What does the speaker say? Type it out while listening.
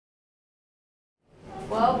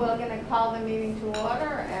Well, we're going to call the meeting to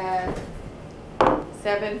order at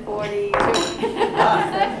 7:42.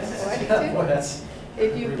 7:42.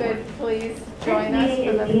 If you could please join us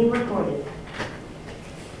for the being recorded.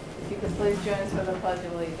 If you could please join us for the Pledge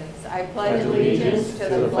of Allegiance. I pledge allegiance to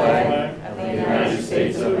the flag of the United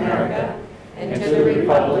States of America and to the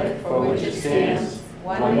republic for which it stands,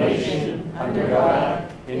 one nation, under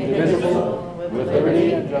God, indivisible, with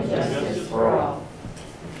liberty and justice for all.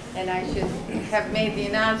 And I should have made the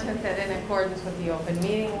announcement that in accordance with the open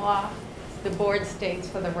meeting law, the board states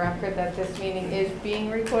for the record that this meeting is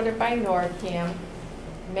being recorded by NORCAM,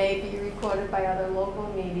 may be recorded by other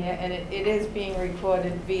local media, and it is being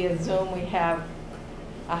recorded via Zoom. We have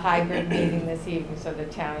a hybrid meeting this evening, so the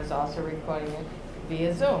town is also recording it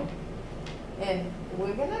via Zoom. And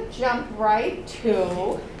we're going to jump right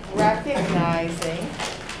to recognizing,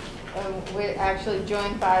 we're actually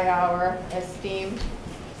joined by our esteemed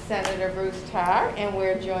Senator Bruce Tarr, and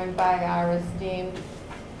we're joined by our esteemed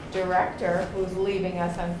director who's leaving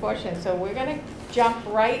us, unfortunately. So we're going to jump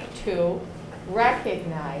right to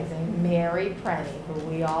recognizing Mary Prenny, who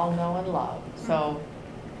we all know and love. So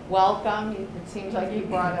welcome. It seems like you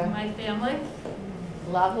brought my family.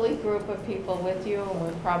 Lovely group of people with you, and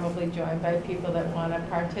we're probably joined by people that want to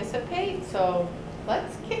participate. So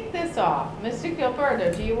let's kick this off. Mr.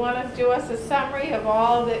 Gilberto, do you want to do us a summary of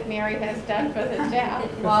all that Mary has done for the town?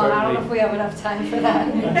 Well, I don't know if we have enough time for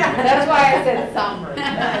that. That's why I said summary.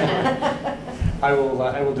 I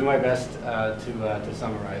will do my best to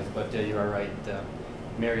summarize, but you are right.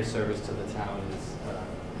 Mary's service to the town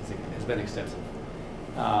has been extensive.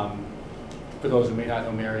 For those who may not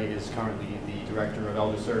know, Mary is currently the Director of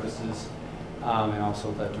Elder Services and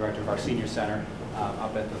also the Director of our Senior Center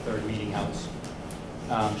up at the Third Meeting House.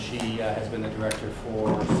 She has been the director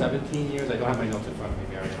for 17 years. I don't have my notes in front of me,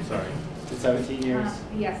 Mary, I'm sorry. 17 years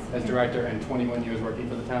yes. As director and 21 years working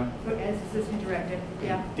for the town? As assistant director,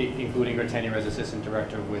 yeah. Including her tenure as assistant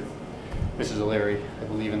director with Mrs. O'Leary, I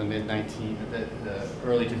believe in the the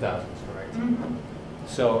early 2000s, correct? Mm-hmm.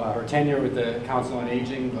 So her tenure with the Council on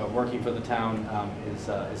Aging, working for the town, is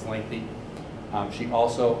lengthy. She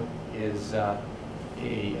also is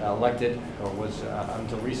elected, or was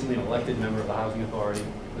until recently an elected member of the Housing Authority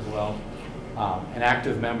as well. An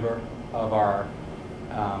active member of our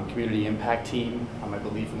community impact team, I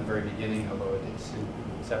believe from the very beginning, although its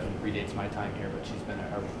inception predates my time here, but she's been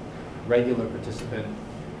a regular participant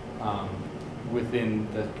within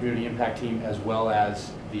the community impact team, as well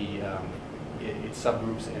as its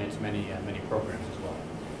subgroups and its many programs as well.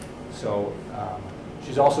 So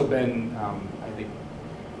she's also been, I think,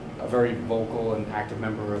 a very vocal and active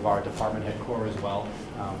member of our department head corps as well,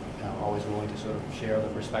 always willing to sort of share the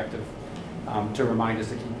perspective, to remind us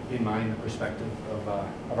to keep in mind the perspective of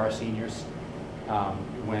our seniors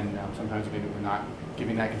when sometimes maybe we're not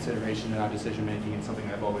giving that consideration in our decision making. It's something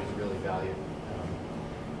I've always really valued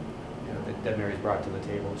that Mary's brought to the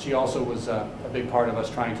table. She also was a big part of us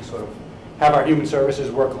trying to sort of have our human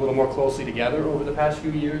services work a little more closely together over the past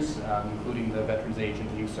few years, including the Veterans Agent,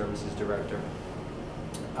 the Youth Services Director.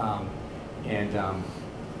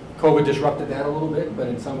 COVID disrupted that a little bit, but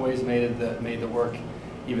in some ways made the work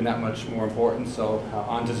even that much more important. So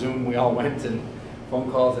onto Zoom we all went, and phone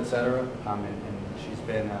calls, etc. And she's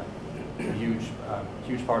been a huge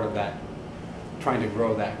part of that, trying to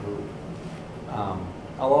grow that group.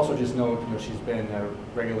 I'll also just note, she's been a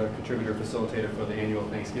regular contributor, facilitator for the annual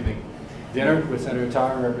Thanksgiving dinner with Senator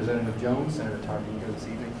Tarr and Representative Jones. Senator Tarr being here this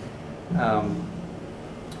evening.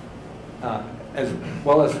 As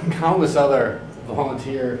well as countless other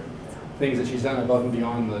volunteer things that she's done above and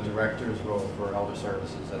beyond the director's role for elder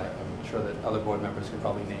services that I'm sure that other board members can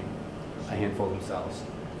probably name a handful themselves.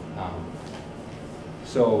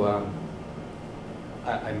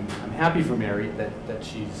 I'm happy for Mary that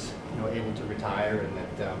she's able to retire, and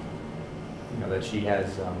that that she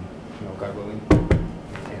has God willing,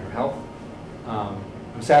 maintain her health.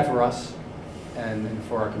 I'm sad for us and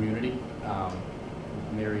for our community.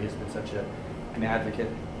 Mary has been such an advocate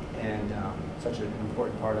and such an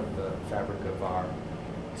important part of the fabric of our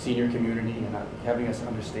senior community, and having us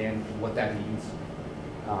understand what that means.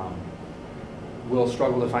 We'll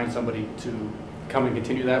struggle to find somebody to come and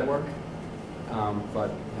continue that work,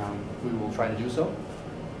 but we will try to do so.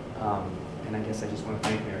 And I guess I just want to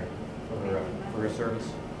thank Mary for her service.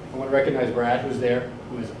 I want to recognize Brad, who's there,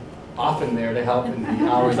 who is often there to help in the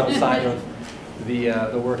hours outside of the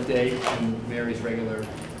work day, and Mary's regular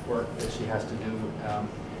work that she has to do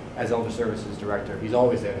as Elder Services Director. He's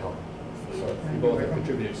always there to help. So we both have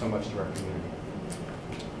contributed so much to our community.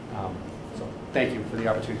 So thank you for the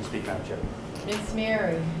opportunity to speak, Madam Chair. Miss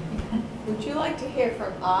Mary, would you like to hear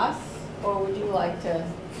from us or would you like to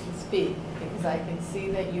speak? Because I can see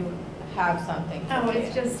that you have something. Oh,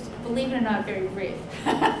 it's just, believe it or not, very brief.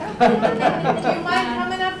 Do you mind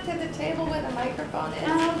coming up to the table where the microphone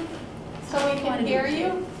is? So we can hear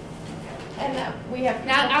you? And we have.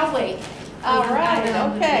 Now, I'll wait. All right,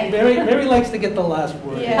 okay. Mary likes to get the last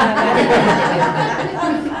word. Yeah.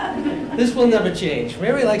 This will never change.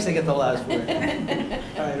 Mary likes to get the last word. All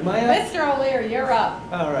right, am I up? Mr. O'Leary, you're up.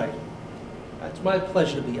 All right. It's my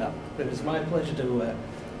pleasure to be up. It is my pleasure to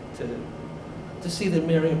see that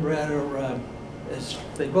Mary and Brad are, as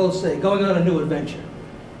they both say, going on a new adventure.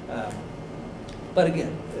 But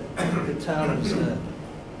again, the town is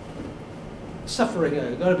suffering,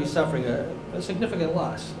 going to be suffering a significant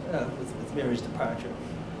loss with Mary's departure.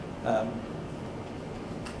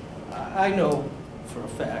 I know for a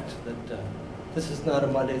fact that this is not a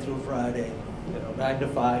Monday through Friday, 9 to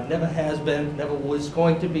 5, never has been, never was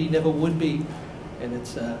going to be, never would be, and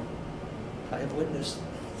it's, I have witnessed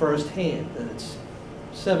firsthand that it's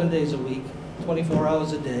 7 days a week, 24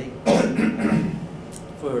 hours a day.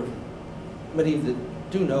 For many of you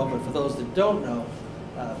that do know, but for those that don't know,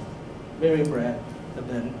 Mary and Brad have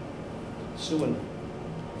been suing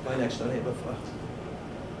my next door neighbor for,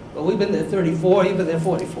 well, we've been there 34, you've been there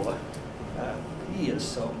 44 years,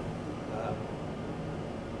 so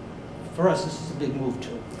for us this is a big move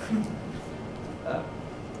too.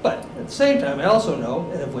 But at the same time, I also know,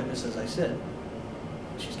 and have witnessed, as I said,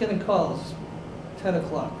 she's getting calls 10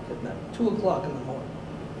 o'clock at night, 2 o'clock in the morning,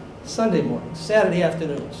 Sunday morning, Saturday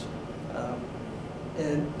afternoons,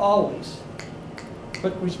 and always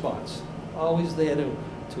quick response, always there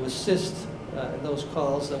to assist in those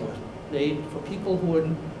calls that were made for people who are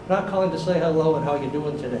not calling to say hello and how you're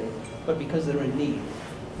doing today, but because they're in need.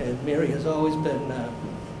 And Mary has always been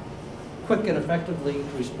quick and effectively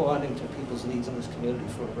responding to people's needs in this community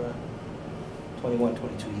for 21,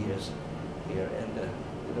 22 years here.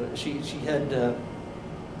 And she had, well,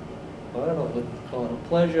 I don't know what to call it, a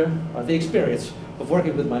pleasure, or the experience of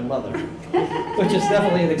working with my mother, which is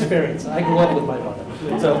definitely an experience. I grew up with my mother,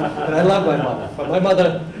 so, and I love my mother, but my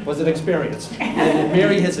mother was an experience. And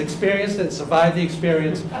Mary has experienced and survived the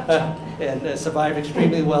experience, and survived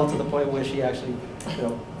extremely well to the point where she actually,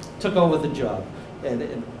 took over the job. And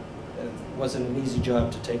it wasn't an easy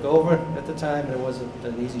job to take over at the time, and it wasn't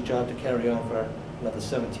an easy job to carry on for another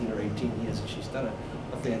 17 or 18 years, and she's done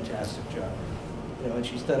a fantastic job. And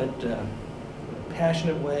she's done it in a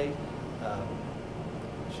passionate way.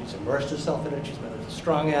 She's immersed herself in it. She's been a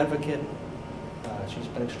strong advocate. She's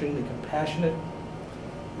been extremely compassionate,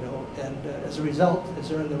 and as a result,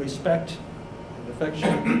 has earned the respect and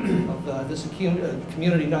affection of this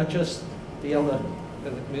community, not just the elder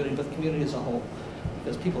in the community, but the community as a whole,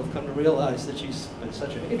 because people have come to realize that she's been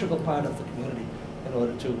such an integral part of the community in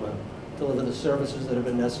order to deliver the services that have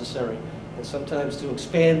been necessary, and sometimes to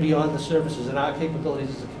expand beyond the services and our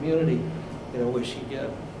capabilities as a community, where she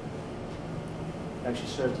actually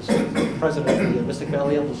served as president of the Mystic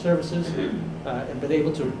Valley Elder Services, and been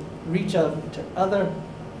able to reach out to other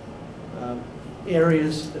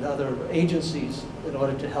areas and other agencies in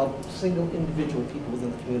order to help single individual people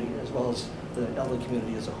within the community as well as the elder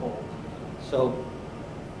community as a whole. So,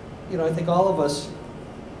 I think all of us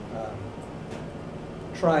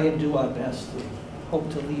try and do our best and hope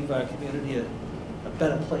to leave our community a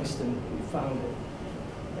better place than we found it.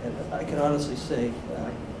 And I can honestly say,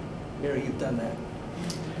 Mary, you've done that.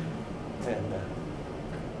 And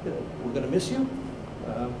we're going to miss you,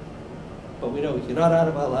 but we know you're not out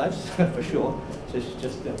of our lives, for sure. It's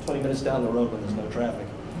just 20 minutes down the road when there's no traffic.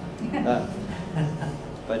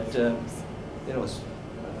 But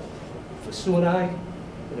for Sue and I,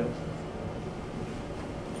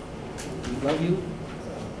 we love you.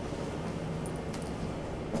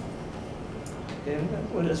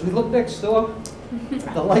 And as we look next door,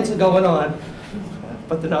 the lights are going on,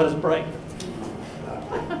 but they're not as bright.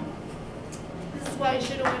 This is why I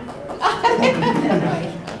should have went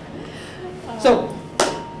first. So,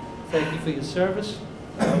 thank you for your service.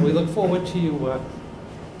 We look forward to you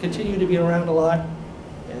continuing to be around a lot.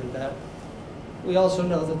 And we also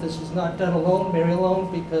know that this is not done alone, Mary alone,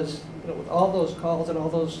 because with all those calls and all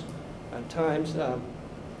those times,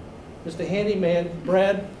 Mr. Handyman,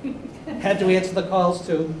 Brad, had to answer the calls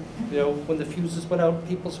too, when the fuses went out in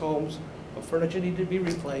people's homes, when furniture needed to be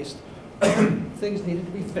replaced, things needed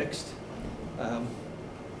to be fixed.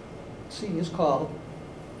 Seniors called,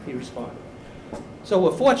 he responded. So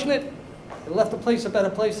we're fortunate, you left the place a better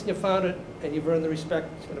place than you found it, and you've earned the respect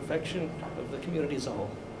and affection of the community as a whole.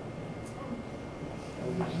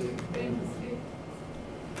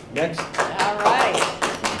 Next. All right.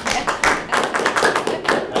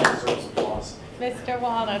 That deserves applause. Mr.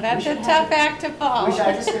 Wallner, that's a tough act to follow.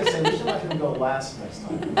 I just gonna say, we should let him go last next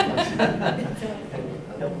time.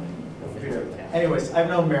 Anyways, I've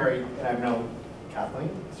known Mary and I've known Kathleen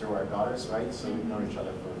through our daughters, right? So we've known each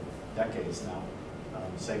other for decades now,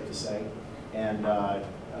 safe to say. And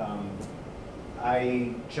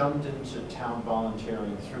I jumped into town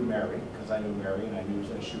volunteering through Mary, because I knew Mary and I knew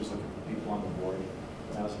that she was looking for people on the board.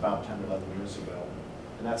 And that was about 10, 11 years ago.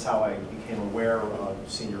 And that's how I became aware of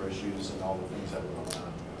senior issues and all the things that were going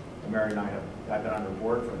on. And Mary and I've been on her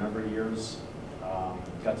board for a number of years.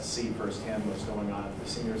 Got to see firsthand what's going on at the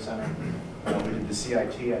senior center. We did the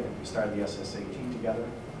CIT, I think we started the SSAT together.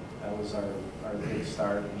 That was our big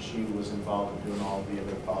start, and she was involved in doing all the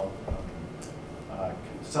other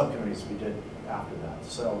subcommittees we did after that.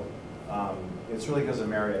 So it's really because of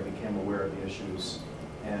Mary I became aware of the issues,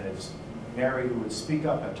 and it's Mary who would speak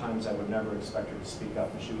up at times I would never expect her to speak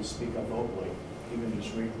up, and she would speak up vocally, even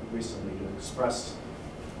just recently, to express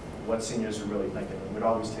what seniors are really thinking. It would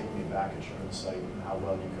always take me back at your insight and how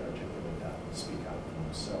well you could articulate that and speak out.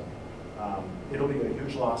 So it'll be a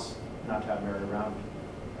huge loss not to have Mary around.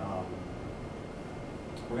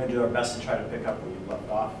 We're going to do our best to try to pick up where you left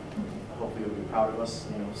off. Hopefully you'll be proud of us,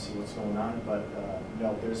 see what's going on. But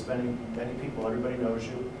no, there's many people, everybody knows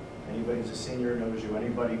you. Anybody who's a senior knows you.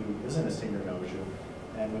 Anybody who isn't a senior knows you.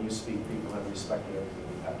 And when you speak, people have respected everything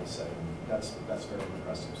you've had to say. And that's very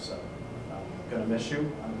impressive. So I'm going to miss you.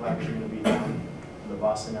 I'm glad you're going to be down in the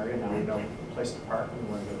Boston area. Now we know a place to park and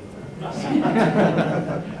we want to go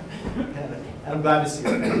there. And I'm glad to see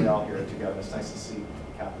everybody all here together. It's nice to see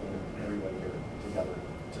Kathleen and everybody here together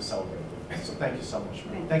to celebrate. So thank you so much,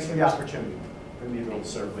 Mary. Thanks for the opportunity for me to be able to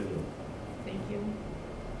serve with you. Thank you.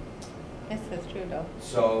 Mrs. Trudeau.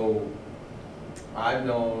 So I've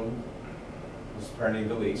known Ms. Perny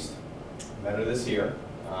the least, met her this year,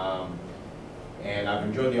 and I've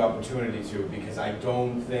enjoyed the opportunity to, because I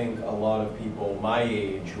don't think a lot of people my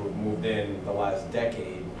age who have moved in the last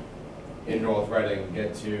decade in North Reading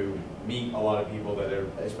get to meet a lot of people that are,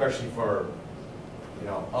 especially for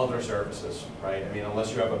other services, right? I mean,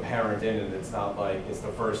 unless you have a parent in it, it's not like it's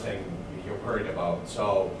the first thing you're worried about.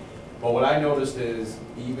 So, but what I noticed is,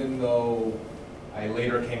 even though I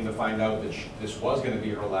later came to find out that this was going to be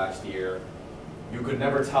her last year, you could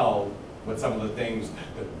never tell with some of the things,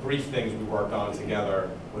 the brief things we worked on together,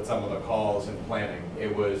 with some of the calls and planning.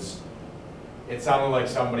 It sounded like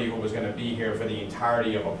somebody who was going to be here for the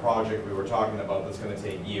entirety of a project we were talking about that's going to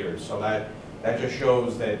take years. So that just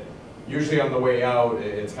shows that usually on the way out,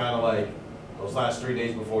 it's kind of like those last 3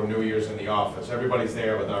 days before New Year's in the office. Everybody's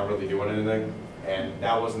there, but not really doing anything. And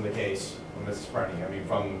that wasn't the case with Mrs. Perny. I mean,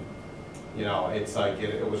 from, it's like,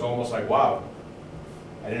 it was almost like, wow,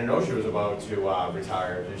 I didn't know she was about to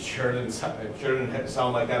retire. It sure didn't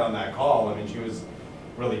sound like that on that call. I mean, she was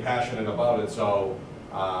really passionate about it. So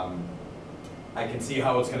I can see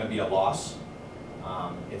how it's going to be a loss.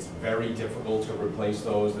 It's very difficult to replace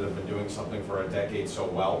those that have been doing something for a decade so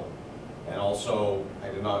well. And also, I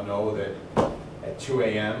did not know that at 2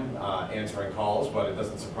 a.m. Answering calls, but it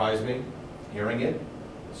doesn't surprise me hearing it.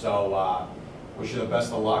 So wish you the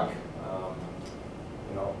best of luck.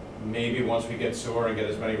 Maybe once we get sewer and get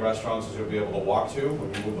as many restaurants as you'll be able to walk to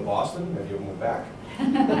when you move to Boston, maybe you'll move back.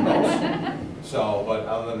 Who knows? So, but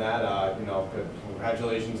other than that,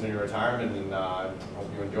 congratulations on your retirement, and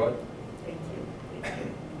hope you enjoy it. Thank you.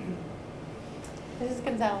 Mrs.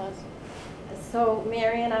 Gonzalez. So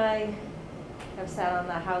Mary and I have sat on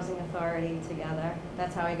the Housing Authority together.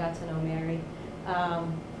 That's how I got to know Mary. I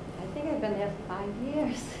think I've been there 5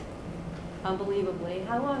 years, unbelievably.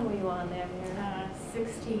 How long were you on there, Mary?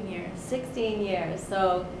 16 years. 16 years.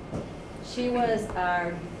 So she was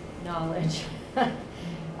our knowledge.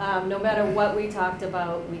 No matter what we talked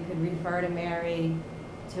about, we could refer to Mary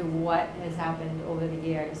to what has happened over the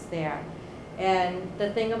years there. And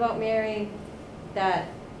the thing about Mary that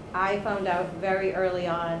I found out very early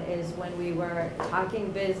on is when we were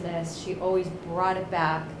talking business, she always brought it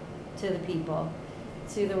back to the people,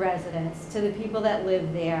 to the residents, to the people that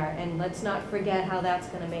live there, and let's not forget how that's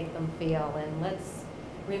going to make them feel, and let's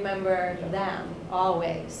remember them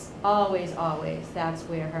always, always, always. That's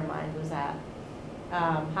where her mind was at,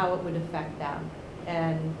 how it would affect them.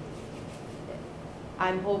 And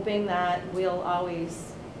I'm hoping that we'll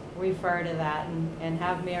always refer to that and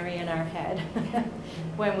have Mary in our head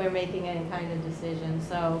when we're making any kind of decision.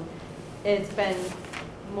 So it's been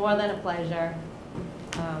more than a pleasure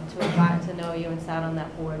to have gotten to know you and sat on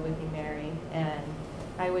that board with you, Mary. And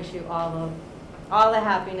I wish you all the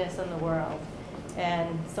happiness in the world.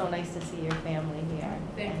 And so nice to see your family here.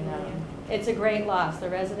 Thank and, you. It's a great loss. The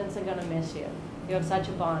residents are going to miss you. You have such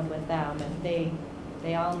a bond with them, and they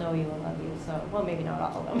They all know you and love you, so, well, maybe not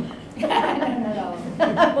all of them. Not all of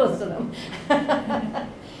them. Most of them.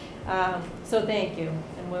 So thank you,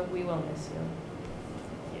 and we will miss you.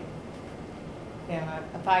 Yeah,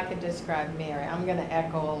 if I could describe Mary, I'm going to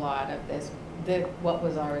echo a lot of what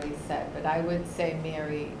was already said, but I would say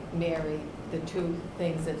Mary, the two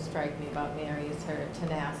things that strike me about Mary is her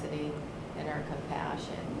tenacity and her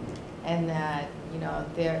compassion. And that, you know,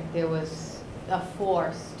 there was a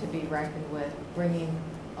force to be reckoned with, bringing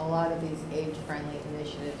a lot of these age-friendly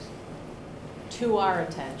initiatives to our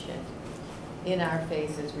attention, in our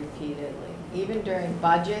faces repeatedly. Even during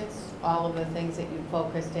budgets, all of the things that you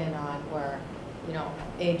focused in on were, you know,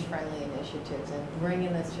 age-friendly initiatives, and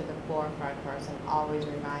bringing this to the forefront for us and always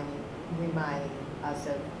reminding us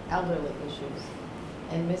of elderly issues.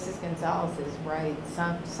 And Mrs. Gonzalez is right.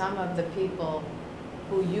 Some of the people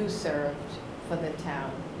who you served for the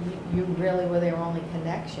town, you really were their only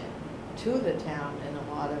connection to the town in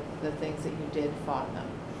a lot of the things that you did for them.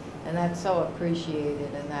 And that's so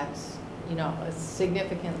appreciated, and that's, you know, a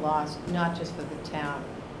significant loss, not just for the town,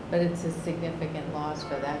 but it's a significant loss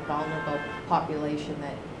for that vulnerable population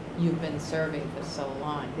that you've been serving for so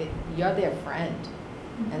long. You're their friend,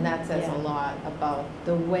 and that says a lot about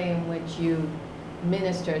the way in which you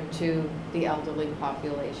ministered to the elderly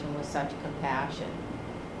population with such compassion.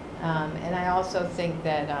 And I also think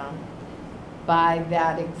that by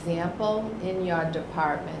that example in your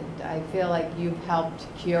department, I feel like you've helped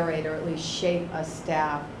curate or at least shape a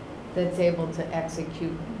staff that's able to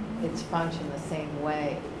execute its function the same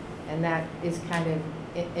way. And that is kind of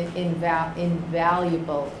an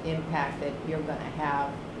invaluable impact that you're going to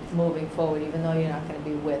have moving forward, even though you're not going to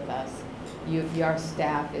be with us. Your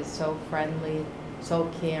staff is so friendly, so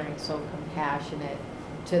caring, so compassionate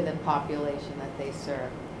to the population that they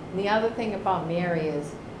serve. And the other thing about Mary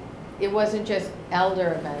is it wasn't just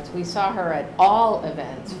elder events. We saw her at all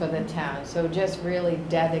events for the town, so just really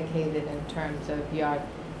dedicated in terms of your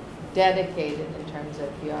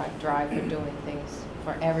drive for doing things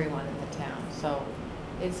for everyone in the town. So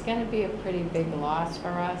it's going to be a pretty big loss for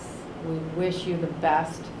us. We wish you the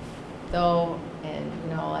best, though, and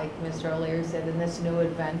you know, like Mr. O'Leary said, in this new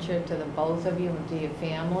adventure to the both of you and to your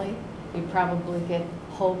family, we probably get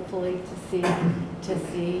hopefully to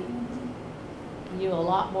see you a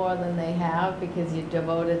lot more than they have, because you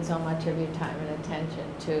devoted so much of your time and attention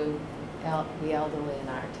to the elderly in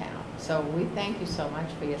our town. So we thank you so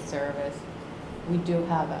much for your service. We do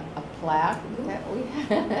have a plaque that we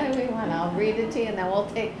want. I'll read it to you, and then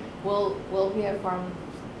we'll hear from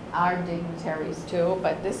our dignitaries too.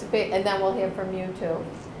 But this and then we'll hear from you too.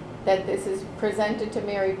 That this is presented to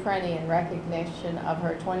Mary Prenny in recognition of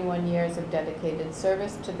her 21 years of dedicated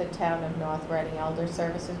service to the town of North Reading Elder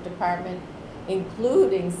Services Department,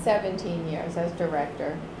 including 17 years as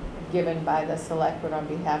director, given by the Select Board on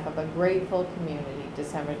behalf of a grateful community,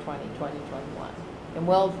 December 20, 2021. And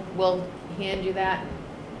we'll hand you that and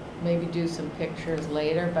maybe do some pictures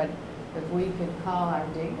later, but if we could call our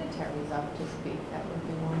dignitaries up to speak, that would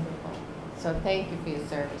be wonderful. So thank you for your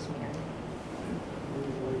service, Mary.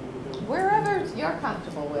 Wherever you're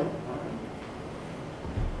comfortable with.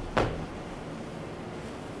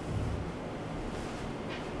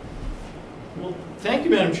 Well, thank you,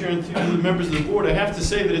 Madam Chair, and to the members of the board. I have to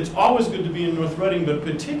say that it's always good to be in North Reading, but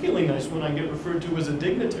particularly nice when I get referred to as a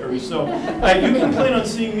dignitary. So you can plan on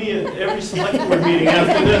seeing me at every select board meeting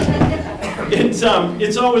after this.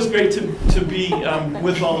 It's always great to be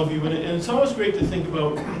with all of you, and it's always great to think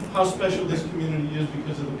about how special this community is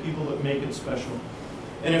because of the people that make it special.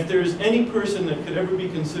 And if there's any person that could ever be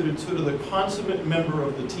considered sort of the consummate member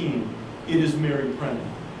of the team, it is Mary Prenny.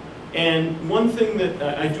 And one thing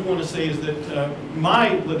that I do want to say is that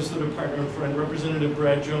my legislative partner and friend, Representative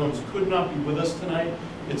Brad Jones, could not be with us tonight.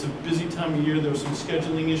 It's a busy time of year. There were some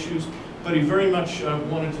scheduling issues, but he very much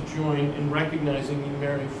wanted to join in recognizing you,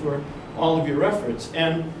 Mary, for all of your efforts.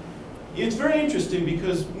 And it's very interesting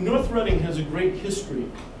because North Reading has a great history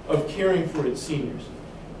of caring for its seniors.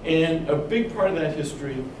 And a big part of that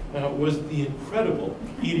history was the incredible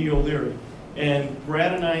Edie O'Leary. And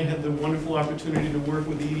Brad and I had the wonderful opportunity to work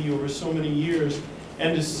with Edie over so many years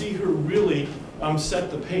and to see her really set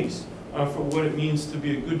the pace for what it means to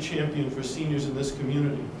be a good champion for seniors in this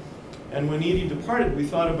community. And when Edie departed, we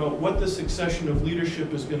thought about what the succession of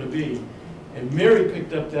leadership is going to be. And Mary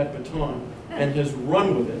picked up that baton and has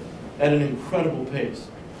run with it at an incredible pace.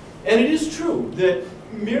 And it is true that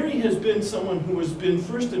Mary has been someone who has been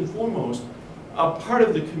first and foremost a part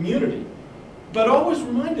of the community, but always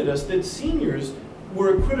reminded us that seniors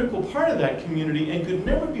were a critical part of that community and could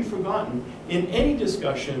never be forgotten in any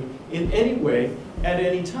discussion, in any way, at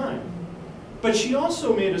any time. But she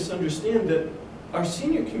also made us understand that our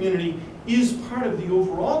senior community is part of the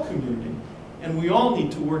overall community, and we all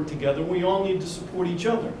need to work together, we all need to support each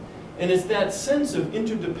other. And it's that sense of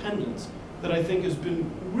interdependence that I think has been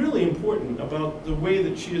really important about the way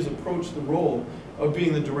that she has approached the role of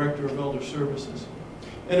being the Director of Elder Services.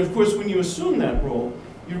 And of course, when you assume that role,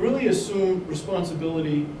 you really assume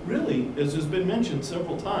responsibility, really, as has been mentioned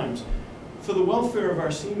several times, for the welfare of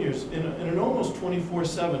our seniors in an almost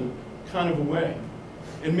 24/7 kind of a way.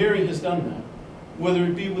 And Mary has done that, whether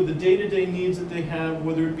it be with the day-to-day needs that they have,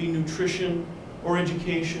 whether it be nutrition or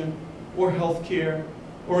education or health care,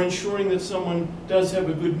 or ensuring that someone does have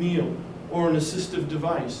a good meal or an assistive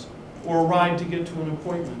device or a ride to get to an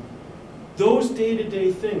appointment. Those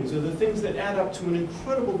day-to-day things are the things that add up to an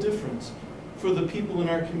incredible difference for the people in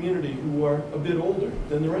our community who are a bit older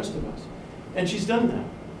than the rest of us. And she's done that.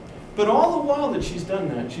 But all the while that she's done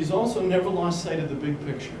that, she's also never lost sight of the big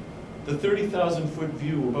picture, the 30,000-foot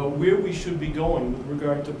view about where we should be going with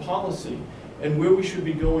regard to policy and where we should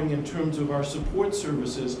be going in terms of our support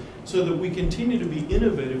services so that we continue to be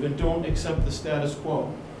innovative and don't accept the status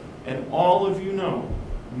quo. And all of you know,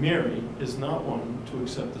 Mary is not one to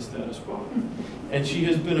accept the status quo. And she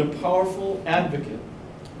has been a powerful advocate.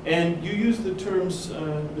 And you used the terms,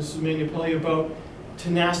 Mrs. Magnapelli, about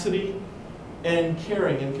tenacity and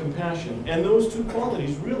caring and compassion. And those two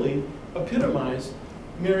qualities really epitomize,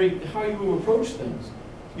 Mary, how you approach things.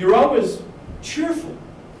 You're always cheerful,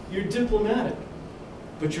 you're diplomatic,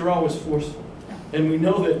 but you're always forceful. And we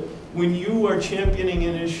know that when you are championing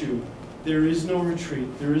an issue, there is no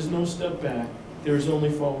retreat, there is no step back, there is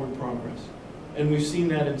only forward progress. And we've seen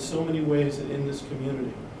that in so many ways in this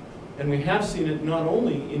community. And we have seen it not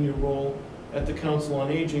only in your role at the Council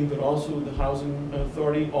on Aging, but also with the Housing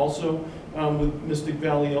Authority, also with Mystic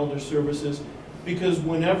Valley Elder Services, because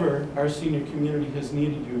whenever our senior community has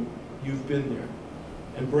needed you, you've been there.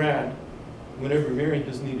 And Brad, whenever Mary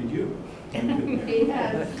has needed you, you've been there. He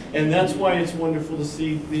has. And that's why it's wonderful to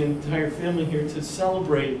see the entire family here to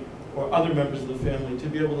celebrate, or other members of the family, to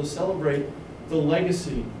be able to celebrate the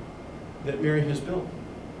legacy that Mary has built.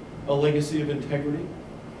 A legacy of integrity,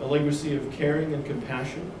 a legacy of caring and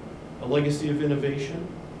compassion, a legacy of innovation,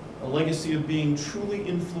 a legacy of being truly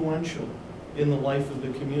influential in the life of the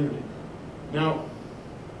community. Now,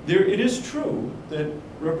 it is true that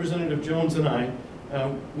Representative Jones and I,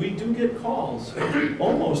 we do get calls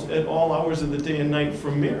almost at all hours of the day and night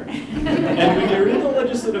from Mary. And when you're in the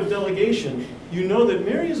legislative delegation, you know that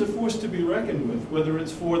Mary is a force to be reckoned with, whether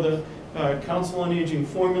it's for the Council on Aging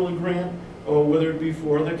formula grant or whether it be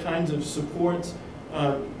for other kinds of supports.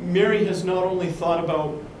 Mary has not only thought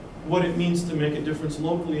about what it means to make a difference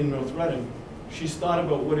locally in North Reading, she's thought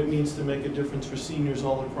about what it means to make a difference for seniors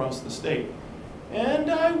all across the state.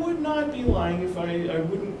 And I would not be lying if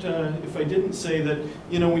I didn't say that,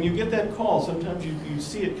 you know, when you get that call, sometimes you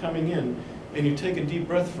see it coming in and you take a deep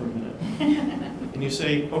breath for a minute and you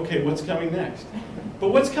say, okay, what's coming next?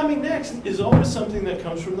 But what's coming next is always something that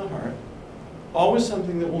comes from the heart, always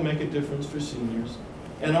something that will make a difference for seniors,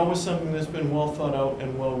 and always something that's been well thought out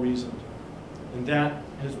and well reasoned. And that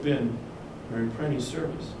has been Mary Prenny's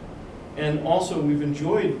service. And also we've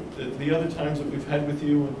enjoyed the other times that we've had with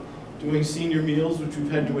you and doing senior meals, which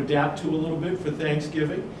we've had to adapt to a little bit for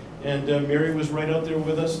Thanksgiving. And Mary was right out there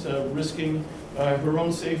with us, risking her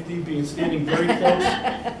own safety, standing very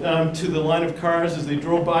close to the line of cars as they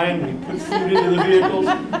drove by, and we put food into the vehicles.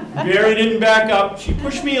 Mary didn't back up. She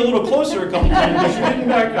pushed me a little closer a couple times, but she didn't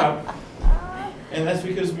back up. And that's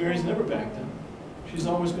because Mary's never backed down. She's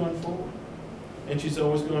always gone forward. And she's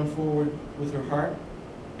always gone forward with her heart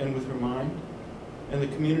and with her mind. And the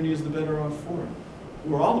community is the better off for it.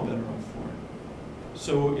 We're all the better off for it.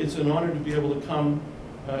 So it's an honor to be able to come,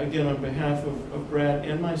 again, on behalf of Brad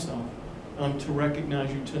and myself, to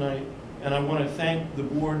recognize you tonight. And I want to thank the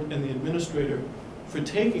board and the administrator for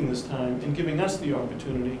taking this time and giving us the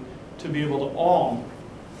opportunity to be able to all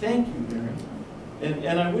thank you, Mary.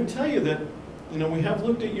 And I would tell you that, you know, we have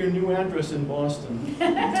looked at your new address in Boston,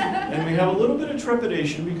 and we have a little bit of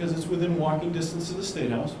trepidation because it's within walking distance of the State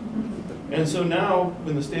House. And so now,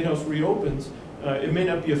 when the State House reopens, it may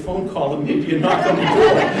not be a phone call, it may be a knock on the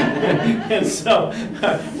door. And so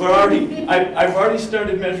I've already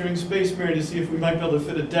started measuring space, Mary, to see if we might be able to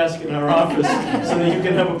fit a desk in our office so that you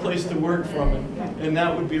can have a place to work from. And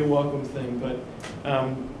that would be a welcome thing. But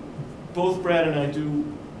both Brad and I do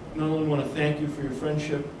not only want to thank you for your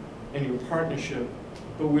friendship and your partnership,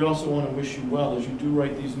 but we also want to wish you well as you do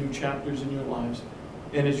write these new chapters in your lives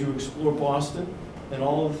and as you explore Boston and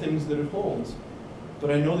all of the things that it holds.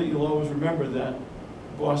 But I know that you'll always remember that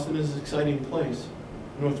Boston is an exciting place,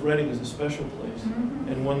 North Reading is a special place,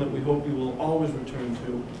 and one that we hope you will always return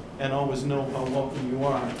to, and always know how welcome you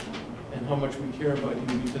are, and how much we care about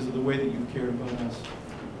you because of the way that you cared about us.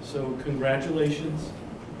 So congratulations,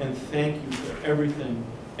 and thank you for everything.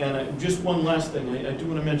 And just one last thing, I do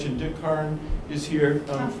want to mention Dick Karn is here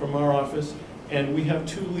from our office, and we have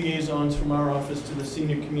 2 liaisons from our office to the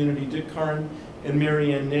senior community, Dick Karn and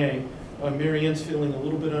Mary Ann Ney. Mary Ann's feeling a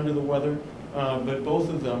little bit under the weather, but both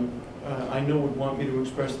of them I know would want me to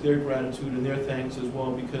express their gratitude and their thanks as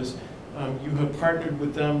well, because you have partnered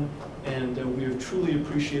with them, and we have truly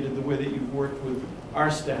appreciated the way that you've worked with our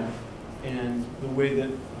staff and the way that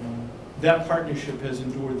that partnership has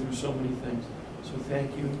endured through so many things. So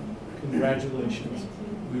thank you, congratulations.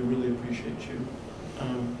 We really appreciate you.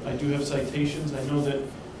 I do have citations. I know that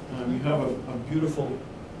you have a beautiful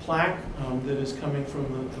plaque that is coming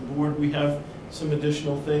from the board. We have some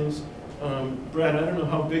additional things. Brad, I don't know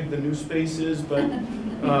how big the new space is, but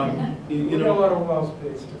you know. A lot of wall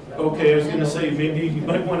space. Okay, I was going to say maybe you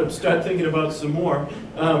might want to start thinking about some more.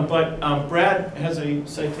 But Brad has a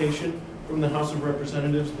citation from the House of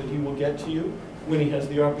Representatives that he will get to you when he has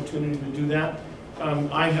the opportunity to do that.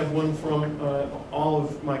 I have one from all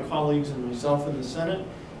of my colleagues and myself in the Senate,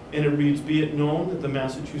 and it reads, "Be it known that the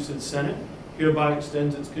Massachusetts Senate hereby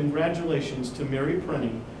extends its congratulations to Mary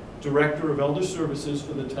Prenny, Director of Elder Services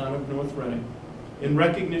for the town of North Reading, in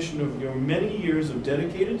recognition of your many years of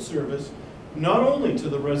dedicated service, not only to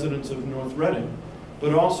the residents of North Reading,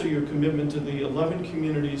 but also your commitment to the 11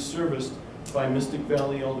 communities serviced by Mystic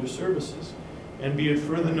Valley Elder Services. And be it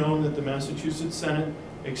further known that the Massachusetts Senate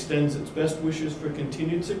extends its best wishes for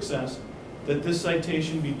continued success, that this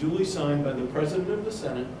citation be duly signed by the President of the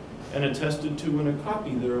Senate and attested to and a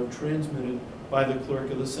copy thereof transmitted by the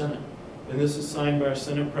Clerk of the Senate. And this is signed by our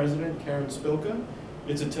Senate President, Karen Spilka.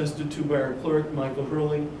 It's attested to by our Clerk, Michael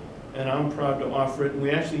Hurley, and I'm proud to offer it. And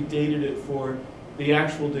we actually dated it for the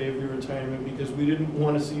actual day of your retirement because we didn't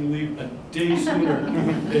want to see you leave a day sooner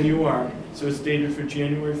than you are. So it's dated for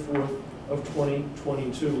January 4th of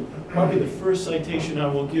 2022. Probably the first citation I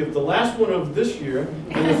will give, the last one of this year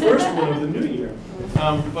and the first one of the new year.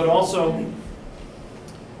 But also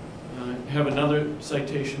have another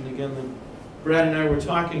citation again that Brad and I were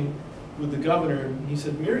talking with the governor, and he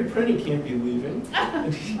said, Mary Prenny can't be leaving.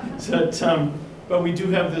 And he said, but we do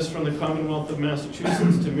have this from the Commonwealth of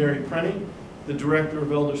Massachusetts to Mary Prenny, the Director of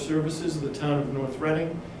Elder Services of the town of North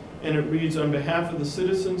Reading. And it reads, on behalf of the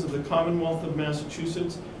citizens of the Commonwealth of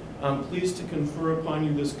Massachusetts, I'm pleased to confer upon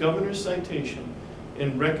you this governor's citation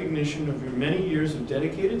in recognition of your many years of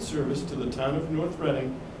dedicated service to the town of North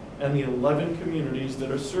Reading and the 11 communities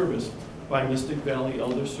that are serviced by Mystic Valley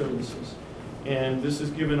Elder Services. And this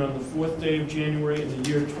is given on the 4th day of January in the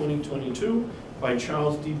year 2022 by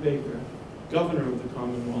Charles D. Baker, Governor of the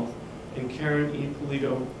Commonwealth, and Karen E.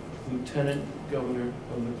 Polito, Lieutenant Governor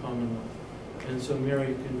of the Commonwealth. And so,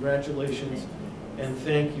 Mary, congratulations and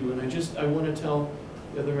thank you. And I want to tell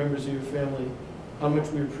the other members of your family how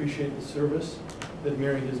much we appreciate the service that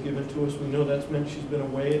Mary has given to us. We know that's meant she's been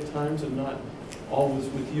away at times and not always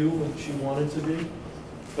with you when she wanted to be.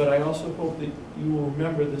 But I also hope that you will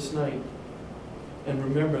remember this night and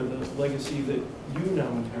remember the legacy that you now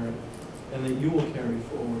inherit and that you will carry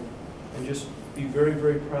forward. And just be very,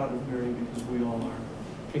 very proud of Mary because we all are.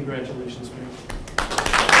 Congratulations, Mary.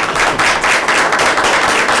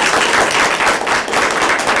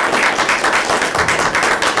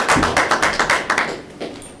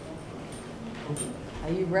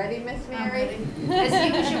 Are you ready, Miss Mary?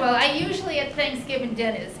 As usual, I usually at Thanksgiving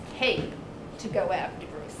dinners hate to go after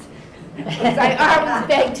Bruce. Because I always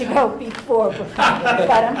beg to go before Bruce.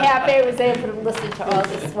 But I'm happy I was able to listen to all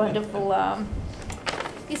these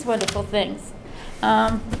wonderful things.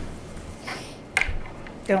 Don't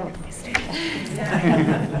look at me straight.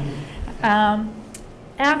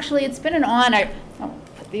 Actually, it's been an honor. Oh,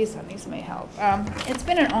 put these on. These may help. It's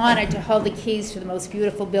been an honor to hold the keys to the most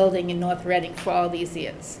beautiful building in North Reading for all these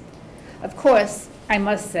years. Of course, I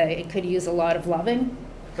must say it could use a lot of loving,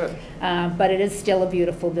 but it is still a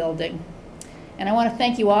beautiful building. And I want to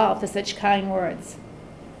thank you all for such kind words.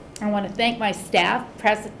 I want to thank my staff,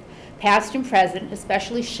 past and present,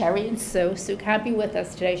 especially Sherry and Sue. Sue can't be with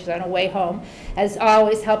us today. She's on her way home. As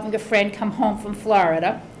always, helping a friend come home from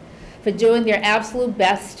Florida, for doing their absolute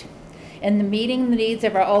best in meeting the needs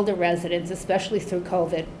of our older residents, especially through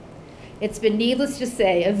COVID. It's been, needless to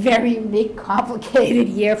say, a very unique, complicated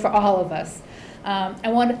year for all of us. I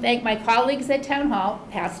want to thank my colleagues at Town Hall,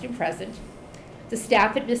 past and present, the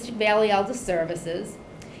staff at Mystic Valley Elder Services,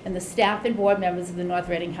 and the staff and board members of the North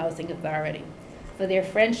Reading Housing Authority for their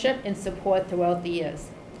friendship and support throughout the years.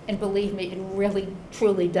 And believe me, it really,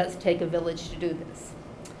 truly does take a village to do this.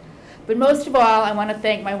 But most of all, I want to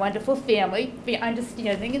thank my wonderful family for your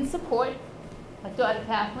understanding and support. My daughter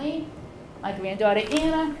Kathleen, my granddaughter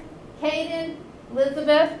Anna, Kaden,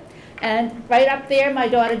 Elizabeth, and right up there, my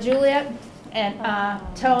daughter Juliet and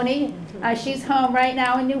Tony. She's home right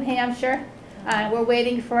now in New Hampshire. We're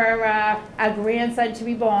waiting for our grandson to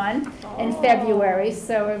be born in February,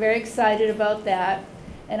 so we're very excited about that.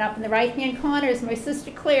 And up in the right-hand corner is my sister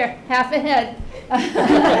Claire, half ahead,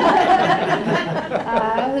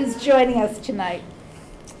 who's joining us tonight.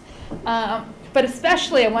 But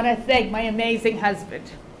especially I want to thank my amazing husband.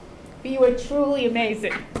 You are truly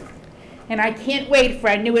amazing. And I can't wait for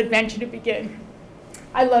our new adventure to begin.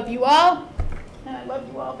 I love you all, and I love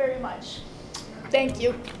you all very much. Thank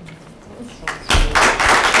you.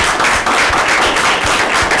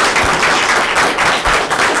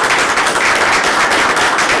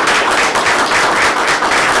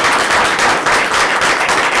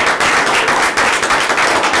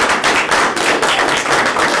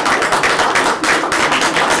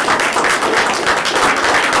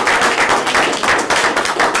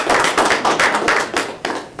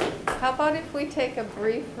 How about if we take a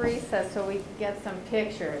brief recess so we can get some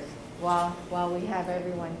pictures while we have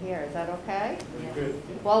everyone here? Is that okay? Good.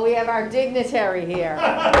 While we have our dignitary here.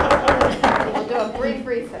 We'll do a brief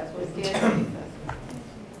recess. We'll stand in recess.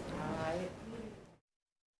 All right.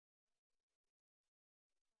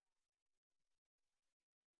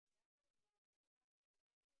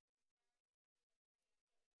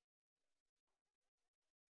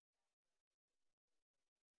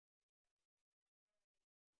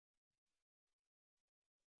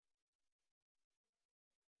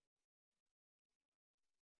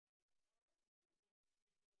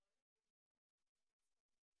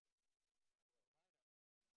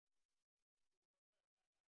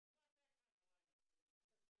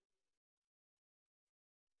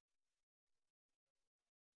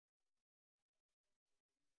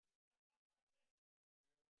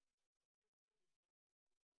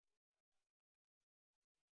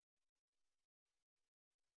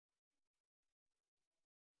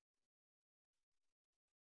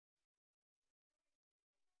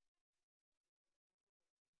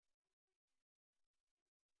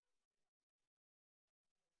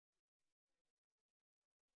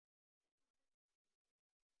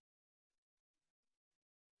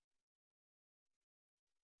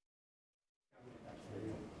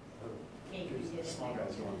 Small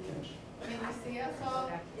guys who want cash. Can you see us all?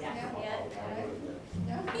 Yeah. No?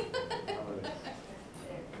 I just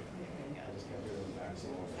can't do it in the back.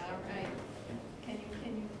 All right. Can you,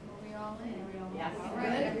 are we all in? Yes. All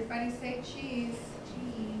right, everybody say cheese.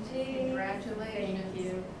 Cheese. Congratulations. Thank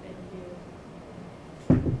you.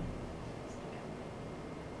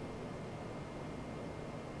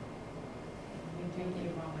 You take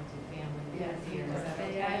your moment to family. Yes, Here. yes. Is that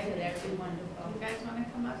okay? That'd be wonderful. You guys want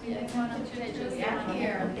to come up and Yeah. take one of the pictures? Yeah.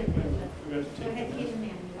 Here. Go ahead.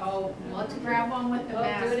 Oh, let's grab one with the Oh, do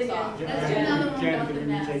it masks again. off. Let's do another one Jan, without could the you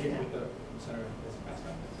mask. take it with the center? That's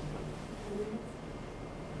fine.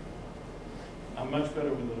 I'm much better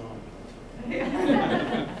with it on.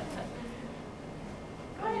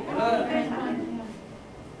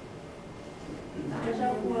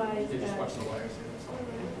 They just watch the wires here, that's all.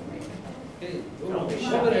 Okay,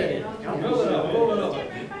 move it in. Move it up, move it up.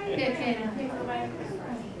 Okay, okay, pick the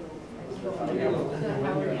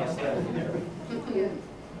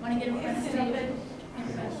Want to get in front of David?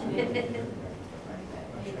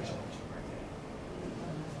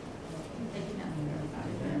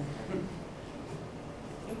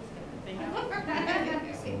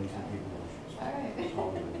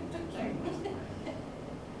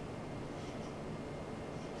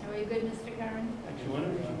 Are you good, Mr. Curran? Actually, why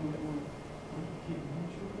don't you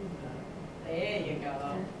There you go.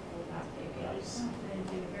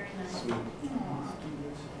 Thank you, very nice. Sweet. Aw.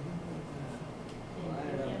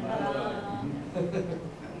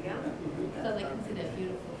 So they can see that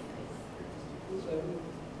beautiful face.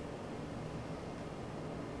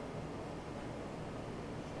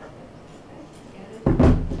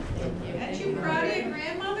 Aren't you proud of your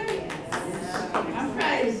grandmother? I'm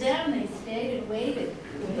proud of them, they stayed and waited.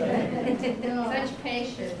 Such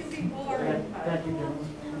patience. This could be boring. Thank you, gentlemen.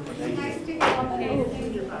 It's nice to hear all the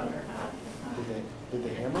things about her. Did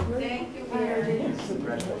they hammer bread? Thank you, Mary. Is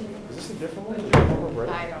this a different one? Did they hammer bread?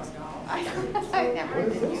 I don't know. I've never What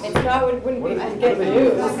is been this? used. It's not, it wouldn't What be is- good what do they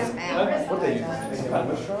use? Like a mattress. What they use? They have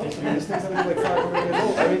a straw? I mean, this thing's gonna be like 500 years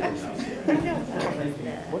old. I mean,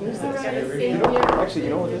 what is this? You know, actually, you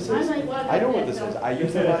know what this is? I know what this is. I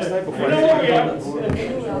used it last night before. You know what we have?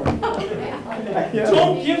 Yeah.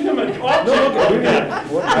 Don't give him an No, look, object we like that.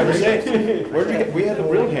 what? I was saying, where did we get, we had the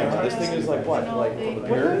real hammer, this thing is like what, like from the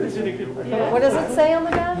period? What does it say on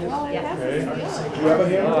the back? Do you have a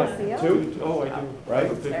hammer? Two? Oh, I do. Right?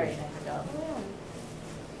 Very nice job.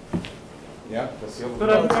 Yeah, that's the But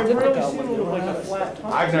other. I've rarely seen one with like a flat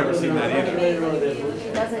top. I've never seen that either. She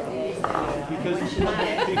doesn't use that. Because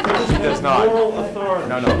She does not. moral authority.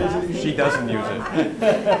 No, she doesn't use it. They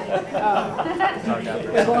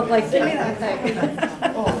both like, give me that thing.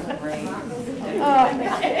 Oh,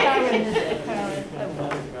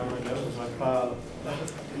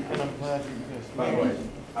 And I'm glad you missed. By the way,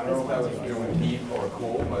 I don't know if that was doing heat or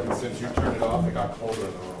cold, but since you turned it off, it got colder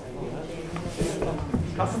in the room.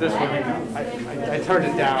 It's this one. I turned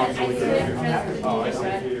it down so we could. Oh, I see.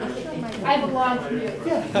 I have a long commute.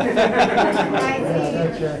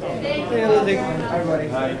 Hey, Lizzie. Hi, buddy.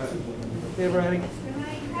 Hi. Hey, Brady.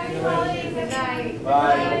 Good night.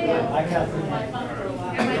 Bye. Hi, Kathleen. Am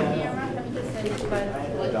I here? I'm just saying goodbye.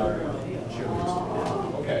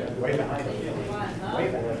 Okay. Way behind it. Way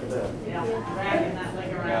back.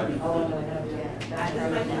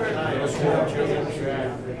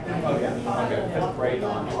 Oh, yeah. Okay. That's great.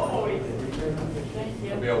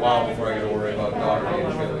 It'll be a while before I get to worry about dog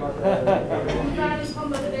and chili.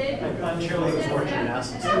 Cheerleaders or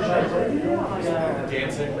gymnastics.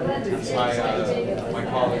 Dancing. My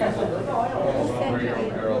colleague is almost a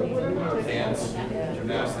 3-year-old girl. Dance,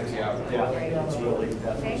 gymnastics, Yeah, it's really,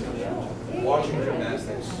 Watching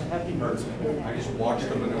gymnastics hurts me. I just watch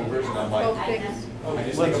the maneuvers and I'm like, I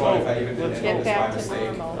just think about if I even did any of this by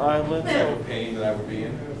mistake, the type of pain that I would be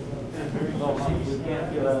in.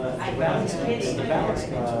 the balance game's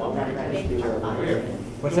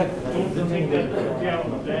What's that?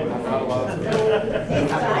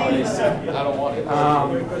 I don't want it. So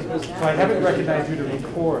I haven't recognized you to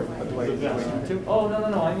record, but do I need to? Oh,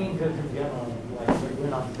 no, I mean, because, we're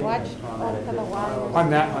not. Watch for the wild. On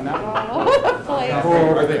that one? Play. Or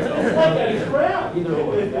over there? Either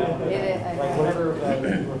way, like whatever,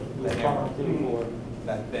 we're trying to do for.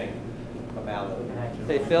 That thing, a ballad.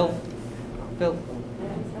 Hey, Phil. Phil,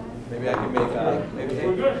 Maybe I can make, maybe,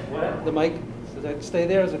 hey, the mic, does that stay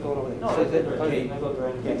there or is it going over there? No, Stays there? it's Okay.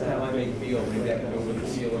 next time I make meal, maybe I can go with the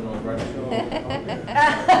seal and all right.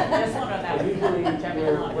 Usually,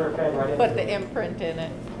 we're fed right in. Put the imprint in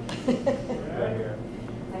it. Right here.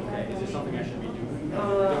 Is this something I should be doing? I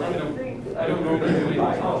don't know.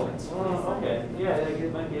 Oh, okay, yeah,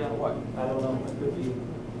 it might be on what? I don't know, it could be.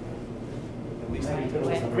 At least I can.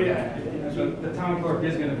 So the town clerk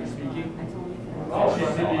is gonna be speaking. Oh, She's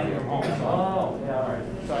speaking from home, so. Oh, yeah, all right.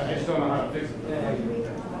 So I just don't know how to fix it. Yeah,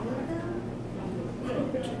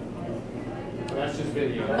 But that's just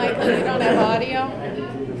video. Michael, you don't have audio?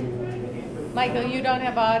 Michael, you don't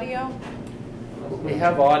have audio? We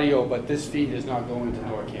have audio, but this feed is not going to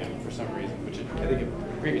NORCAM for some reason, which I think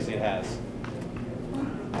previously it has.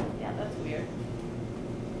 Yeah, that's weird.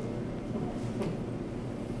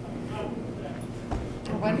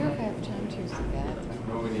 I wonder if I have time to use the bathroom.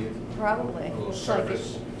 No, we need Probably. a little It's like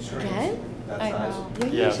surface screen. Again? That I size. know. You're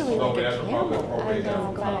Yes. usually So like we a have to probably camel. appropriate that for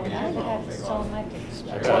but copy I've and all had take so off. much It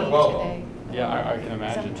extra worked well, though. today. Yeah, I can 'Cause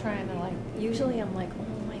imagine. I'm trying to like, Usually I'm like, oh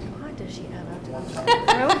my God, does she have a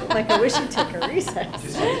Like, I wish she took a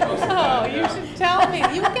recess. oh, you should tell me.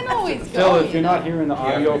 You can always go. Phil, if you you're know. not hearing the Yeah,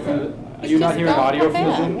 audio we from got the, it. are you not Just hearing go audio with from the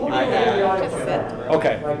that. Zoom? I had. Just sit.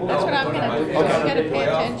 Okay. That's what I'm gonna do. Okay. I'm gonna pay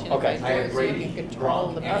attention Okay. if I I had do, so Brady you can control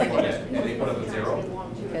the and meeting. they put up a 0.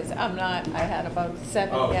 Because I'm not, I had about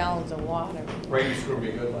 7 Oh. gallons of water. Brady screwed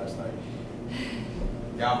me good last night.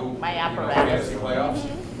 Yahoo. My you know, apparatus. fantasy playoffs.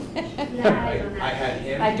 I had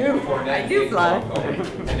him I do. before I Nat do King fly. going,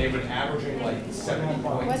 and they've been averaging like 70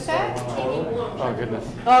 points. What's that? Oh, goodness.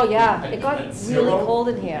 Oh, yeah, it got really Zero. cold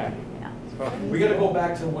in here. We gotta go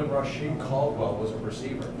back to when Rashid Caldwell was a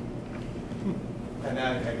receiver. And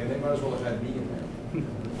they might as well have had me in there.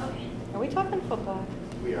 Are we talking football?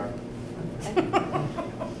 We are.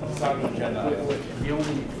 It's not an agenda.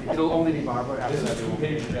 It'll only be Barbara after This is that. a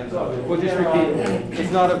 2-page agenda. We'll just repeat,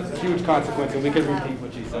 it's not a huge consequence, and we can repeat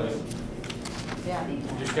what she says. Yeah.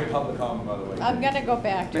 Just get public comment, by the way. I'm gonna go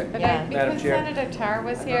back to it, but Yeah. Madam because Chair. Senator Tar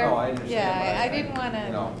was here. No, I understand, but Yeah, I I- didn't wanna,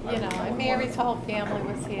 No, you know, and Mary's whole family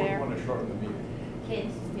was I here. want to shorten the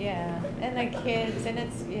meeting. Yeah, and the kids, and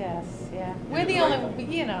it's, yes, yeah. We're did the the right only,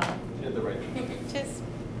 you know, You did the right thing. just,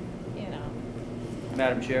 you know.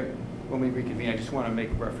 Madam Chair, when we reconvene, I just want to make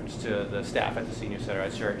reference to the staff at the senior center.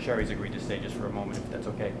 Sherry's agreed to stay just for a moment, if that's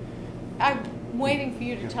okay. I'm waiting for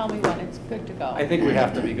you to tell me when it's good to go. I think we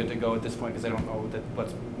have to be good to go at this point, because I don't know that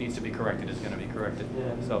what needs to be corrected is going to be corrected.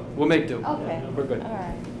 Yeah. So we'll make do. Okay. We're good.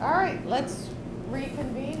 All right, let's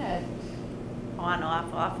reconvene it. On,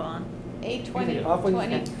 off, on. Off when you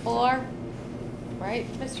can. 8:24, right,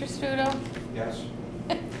 Mr. Studo? Yes.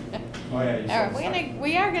 Oh, yeah, you All right, said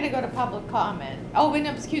we are gonna go to public comment. Oh, wait,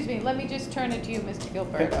 no, excuse me, let me just turn it to you, Mr.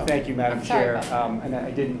 Gilberto. Thank you, Madam I'm sorry Chair. about that. And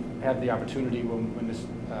I didn't have the opportunity when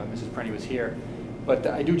Mrs. Prenny was here, but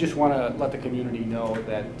I do just want to let the community know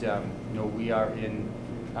that we are in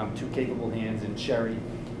two capable hands in Sherry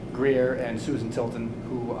Greer and Susan Tilton,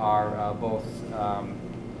 who are both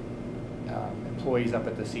employees up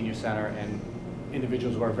at the senior center and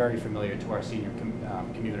individuals who are very familiar to our senior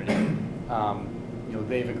community.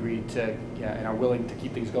 They've agreed to and are willing to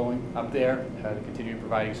keep things going up there, to continue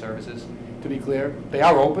providing services. To be clear, they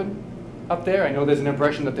are open up there. I know there's an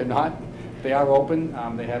impression that they're not. They are open.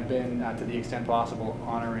 They have been, to the extent possible,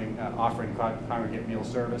 offering congregate meal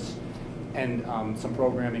service and some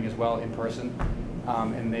programming as well in person.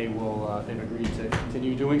 And they've agreed to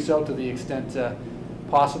continue doing so to the extent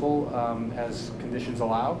possible as conditions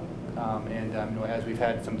allow. As we've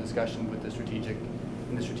had some discussion with the strategic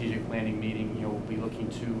planning meeting, we'll be looking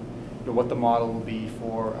to what the model will be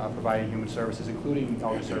for providing human services, including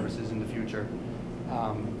elder services in the future,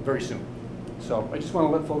 very soon. So I just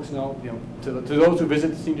want to let folks know, to those who visit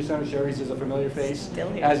the senior center, Sherry's is a familiar face,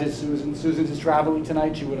 Still here. as is Susan. Susan's is traveling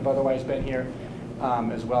tonight. She would have otherwise been here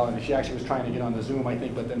as well, and she actually was trying to get on the Zoom, I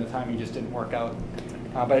think, but then the timing just didn't work out.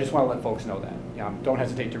 But I just want to let folks know that. Don't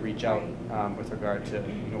hesitate to reach out with regard to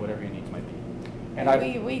whatever your needs might be. And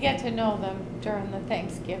We get to know them during the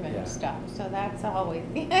Thanksgiving Yeah. stuff, so that's always,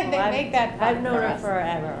 they Well, make that fun I've known for her us.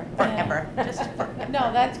 forever, Yeah. forever, just forever.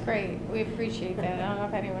 No, that's great. We appreciate that. I don't know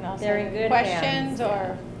if anyone else They're has in any good questions, hands.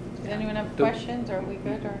 or does anyone have questions, or are we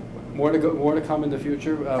good, or? more to come in the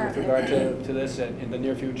future with Perfect. regard to this in the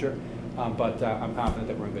near future, but I'm confident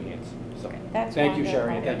that we're in good hands. So That's thank you, wonderful.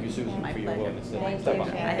 Sherry, and thank you, Susan, My for your pleasure. willingness to Thank step you, up.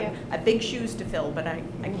 I Sherry. have big shoes to fill, but I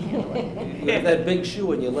can handle it. You have that big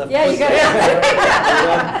shoe in your left Yeah, foot. you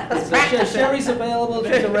got it. So Sherry's available,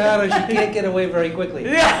 she's around, and she can't get away very quickly.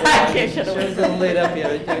 Yeah, I can't get away. Sherry's a little laid up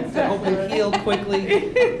yet. I hope you heal quickly,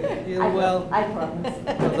 heal well. I promise.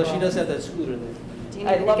 Although she does have that scooter there. Do you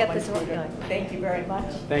need me to get this working? Thank you very much.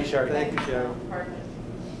 Thanks, Sherry. Thank you, Sherry.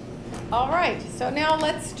 All right, so now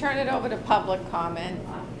let's turn it over to public comment.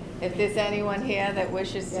 If there's anyone here that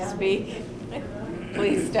wishes to speak,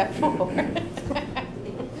 please step forward.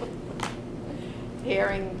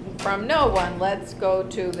 Hearing from no one, let's go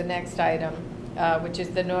to the next item, which is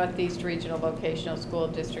the Northeast Regional Vocational School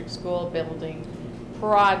District School Building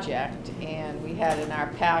Project. And we had in our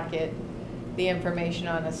packet the information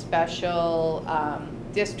on a special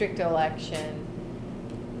district election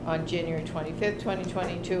on January 25th,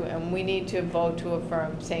 2022, and we need to vote to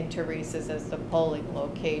affirm St. Teresa's as the polling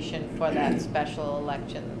location for that special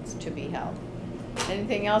election that's to be held.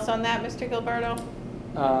 Anything else on that, Mr. Gilberto?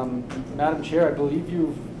 Madam Chair, I believe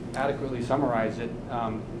you've adequately summarized it.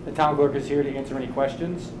 The town clerk is here to answer any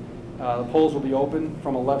questions. The polls will be open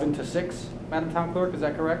from 11 to 6, Madam Town Clerk, is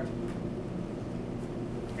that correct?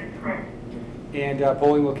 That's correct. And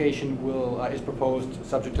polling location is proposed,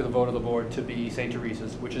 subject to the vote of the board, to be St.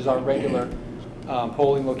 Teresa's, which is our regular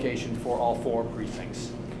polling location for all 4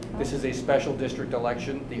 precincts. This is a special district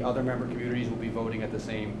election. The other member communities will be voting at the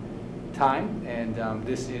same time, and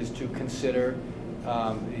this is to consider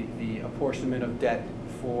the apportionment of debt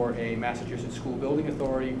for a Massachusetts School Building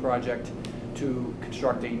Authority project to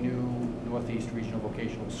construct a new Northeast Regional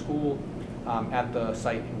Vocational School at the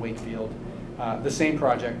site in Wakefield. The same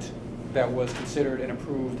project that was considered and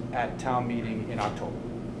approved at town meeting in October.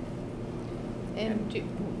 And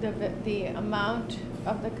the amount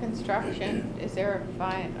of the construction, is there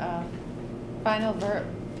a final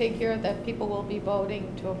figure that people will be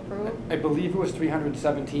voting to approve? I believe it was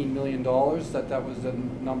 $317 million, that was the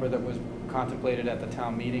number that was contemplated at the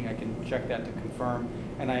town meeting. I can check that to confirm,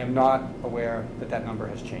 and I am not aware that that number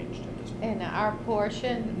has changed at this point. And our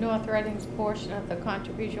portion, North Reading's portion of the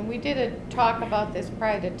contribution, we did a talk about this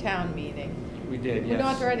prior to town meeting. We did, yes.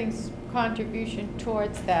 North Reading's contribution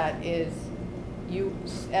towards that is, you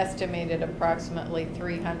estimated approximately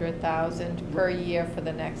 $300,000 per year for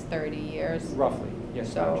the next 30 years. Roughly,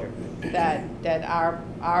 yes, Madam So Chair. that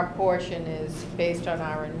our portion is based on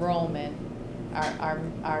our enrollment,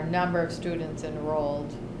 our number of students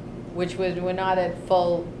enrolled, which we're not at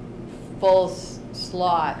full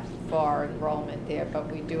slot for enrollment there, but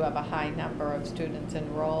we do have a high number of students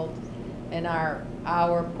enrolled. And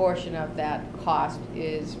our portion of that cost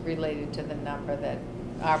is related to the number that,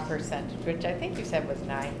 our percentage, which I think you said was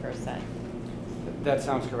 9%. That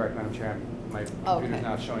sounds correct, Madam Chair. My computer's Okay.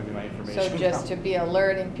 not showing me my information. So just to be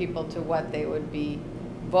alerting people to what they would be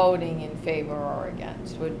voting in favor or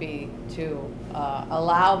against would be to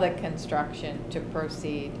allow the construction to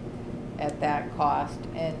proceed at that cost,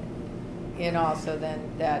 and also then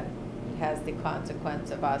that has the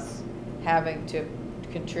consequence of us having to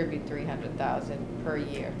contribute 300,000 per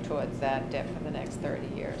year towards that debt for the next 30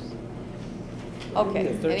 years.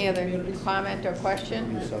 Okay, any other comment or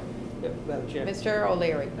question? Yeah, Madam Chair. Mr.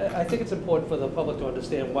 O'Leary. I think it's important for the public to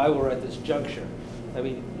understand why we're at this juncture. I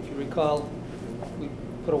mean, if you recall, we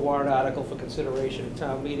put a warrant article for consideration at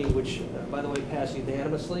town meeting, which, by the way, passed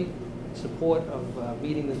unanimously in support of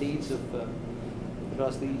meeting the needs of the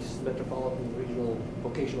Northeast Metropolitan Regional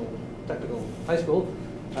Vocational Technical High School,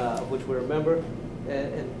 of which we're a member,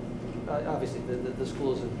 and obviously the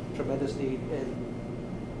school is a tremendous need, and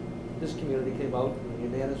this community came out and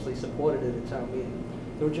unanimously supported it at town meeting.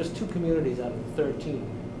 There were just 2 communities out of the 13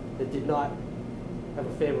 that did not have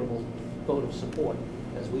a favorable vote of support,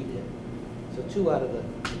 as we did. So 2 out of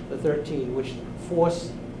the 13, which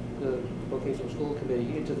forced the vocational school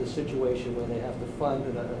committee into the situation where they have to fund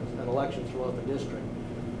an election throughout the district,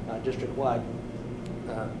 district-wide,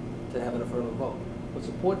 to have an affirmative vote. What's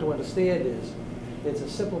important to understand is it's a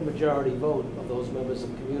simple majority vote of those members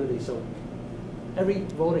of the community. So every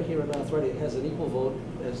voter here in North Reading has an equal vote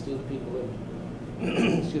as do the people in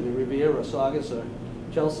excuse me, Revere or Saugus or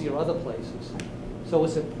Chelsea or other places. So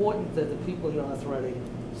it's important that the people in North Reading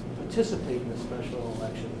participate in the special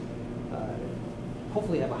election,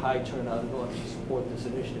 hopefully have a high turnout in order to support this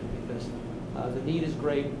initiative, because the need is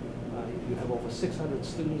great. You have over 600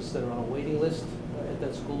 students that are on a waiting list at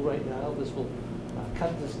that school right now. This will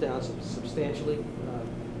cut this down substantially.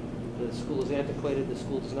 The school is antiquated. The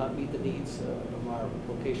school does not meet the needs of our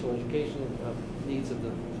vocational education, needs of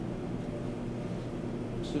the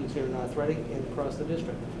students here in North Reading and across the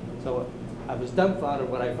district. So I was dumbfounded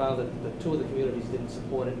when I found that 2 of the communities didn't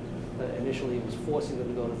support it. Initially, it was forcing them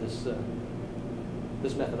to go to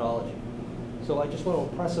this methodology. So I just want to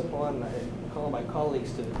impress upon, call my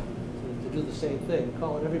colleagues to do the same thing,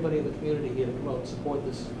 calling everybody in the community here to come out and support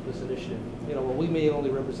this initiative. You know, well, we may only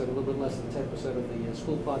represent a little bit less than 10% of the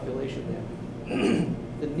school population there.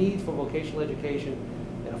 The need for vocational education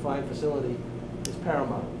and a fine facility is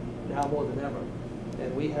paramount, now more than ever.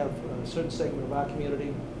 And we have a certain segment of our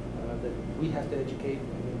community that we have to educate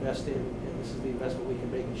and invest in, and this is the investment we can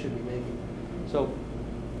make and should be making. So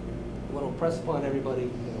I want to impress upon everybody, you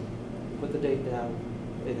know, put the date down.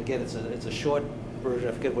 And again, it's a short version.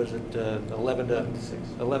 I forget, was it 11 to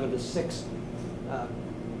 6? 11 to 6.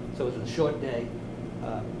 So it's a short day.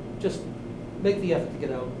 Just make the effort to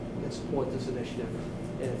get out and support this initiative,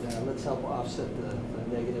 and let's help offset the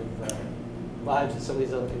negative vibes that some of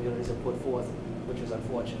these other communities have put forth, which is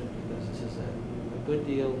unfortunate, because this is a good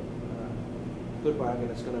deal, good bargain.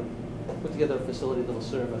 It's going to put together a facility that will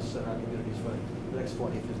serve us and our communities for the next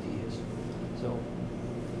 40 or 50 years. So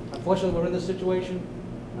unfortunately, we're in this situation.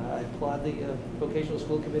 I applaud the vocational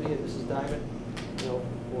school committee and Mrs. Diamond, you know,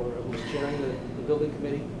 who was chairing the building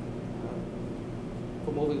committee,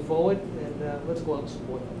 for moving forward, and let's go out and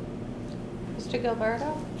support them. Mr.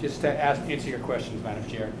 Gilberto? Just to answer your questions, Madam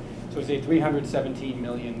Chair. So it's a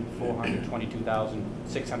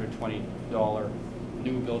 $317,422,620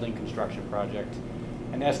 new building construction project,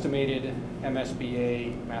 an estimated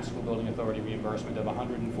MSBA, Mass School Building Authority reimbursement of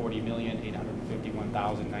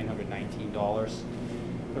 $140,851,919.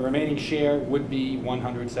 The remaining share would be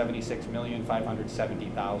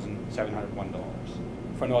 $176,570,701.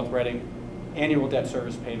 For North Reading, annual debt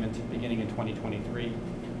service payment beginning in 2023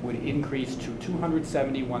 would increase to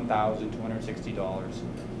 $271,260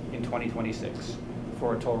 in 2026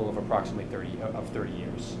 for a total of approximately 30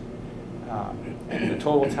 years. And the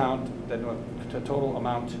total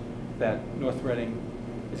amount that North Reading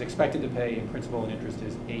is expected to pay in principal and interest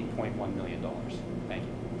is $8.1 million. Thank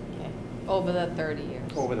you. Okay. Over the 30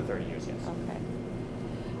 years? Over the 30 years, yes. Okay.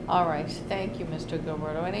 All right. Thank you, Mr.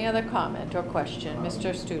 Gilberto. Any other comment or question?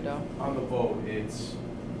 Mr. Studo? On the vote, it's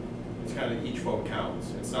kind of each vote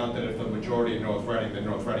counts. It's not that if the majority of North Reading, then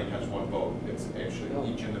North Reading has 1 vote. It's actually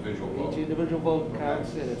each individual vote. Each individual vote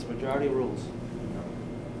counts, and it's majority rules.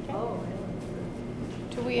 Oh,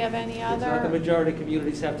 Do we have any It's not the other? majority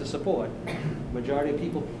communities have to support. Majority of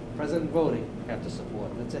people present and voting have to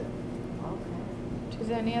support. That's it. Is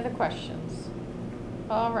there any other questions?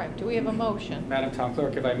 All right. Do we have a motion? Madam Town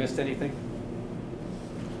Clerk, have I missed anything?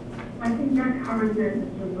 I think that covers it,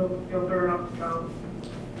 Mr. Gilberto. So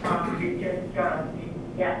it just, the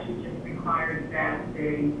statute just requires that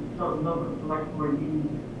the local select board be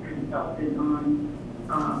consulted on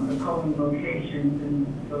the polling locations, and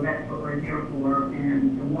so that's what we're here for.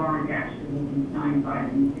 And the warrant actually will be signed by the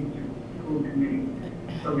district school committee.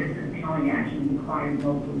 So this is the only action required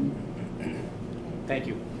locally. Thank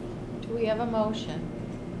you. Do we have a motion?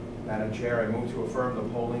 I Madam Chair, I move to affirm the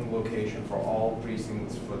polling location for all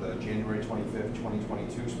precincts for the January 25th,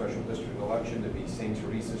 2022 special district election to be St.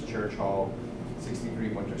 Teresa's Church Hall, 63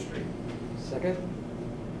 Winter Street. Second?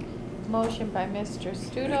 Motion by Mr.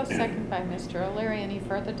 Studo, second by Mr. O'Leary. Any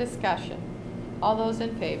further discussion? All those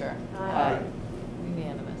in favor? Aye.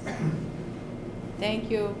 Unanimous. Thank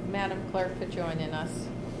you, Madam Clerk, for joining us.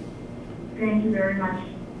 Thank you very much.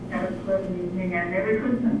 Have a pleasant evening and Merry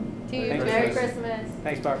Christmas. To you, Thanks, Merry Chris. Christmas.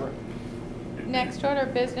 Thanks, Barbara. Next order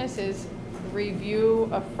of business is review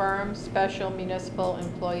of firm special municipal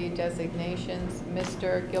employee designations.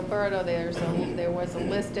 Mr. Gilberto, there was a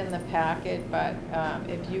list in the packet, but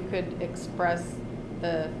if you could express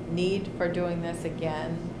the need for doing this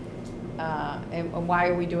again, and why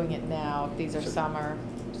are we doing it now if these are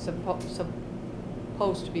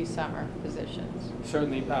supposed to be summer positions?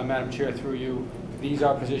 Certainly, Madam Chair, through you, these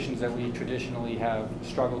are positions that we traditionally have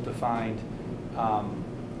struggled to find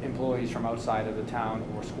employees from outside of the town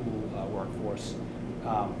or school workforce.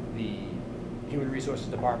 The Human Resources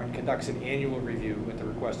Department conducts an annual review at the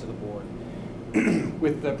request of the board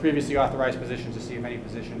with the previously authorized positions to see if any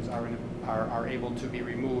positions are able to be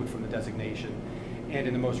removed from the designation. And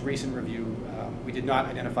in the most recent review, we did not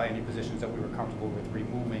identify any positions that we were comfortable with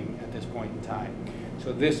removing at this point in time.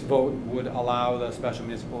 So this vote would allow the special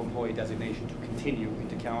municipal employee designation to continue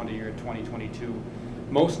into calendar year 2022,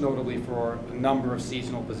 most notably for a number of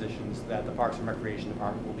seasonal positions that the Parks and Recreation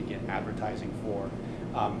Department will begin advertising for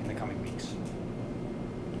in the coming weeks.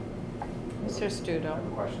 Mr. I Studo. have a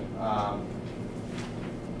question. I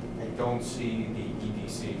don't see the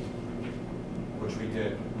EDC, which we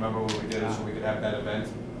did. Remember what we did so we could have that event?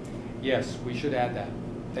 Yes, we should add that.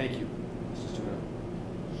 Thank you, Mr. Studo.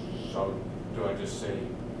 So do I just say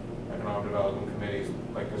Economic Development Committees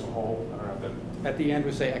like as a whole? I don't have to. At the end,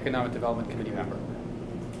 we say Economic Development Committee member.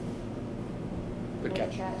 Good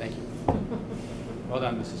catch. Thank you. Well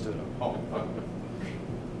done, Mrs. Studo. Oh,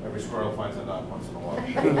 every squirrel finds a nut once in a while.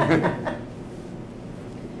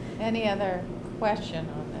 Any other question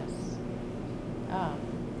on this?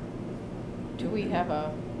 Do we have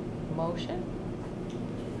a motion?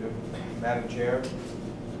 Madam Chair,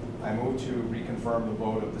 I move to reconfirm the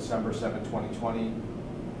vote of December 7, 2020,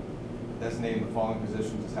 designating the following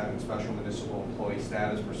positions as having special municipal employee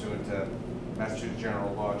status pursuant to Massachusetts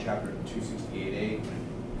General Law, Chapter 268A,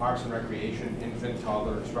 Parks and Recreation, infant,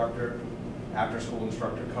 toddler instructor, after-school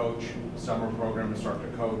instructor coach, summer program instructor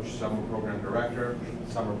coach, summer program director,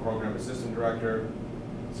 summer program assistant director,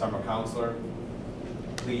 summer counselor,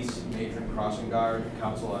 police, matron, crossing guard,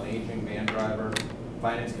 council on aging, van driver,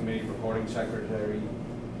 finance committee, recording secretary,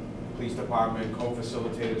 police department,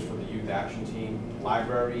 co-facilitators for the youth action team,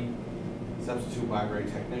 library, substitute library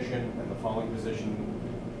technician, and the following position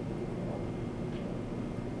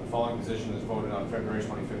is voted on February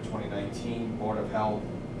 25th, 2019, Board of Health,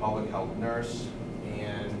 Public Health Nurse,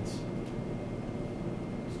 and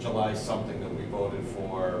July something that we voted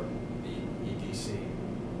for the EDC.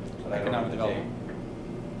 But Economic Development.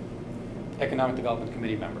 Economic Development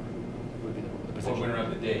Committee member would be the But position. we don't have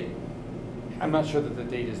the date. I'm not sure that the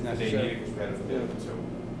date is The date necessary. needed is better for the other two.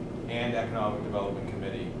 And Economic Development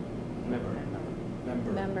Committee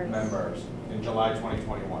members in July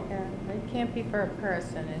 2021. Yeah, it can't be for a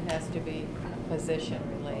person, it has to be position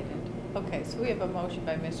related. Okay, so we have a motion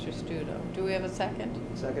by Mr. Studo. Do we have a second?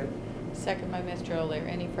 Second? Second by Mr. O'Leary.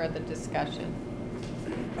 Any further discussion?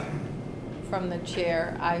 From the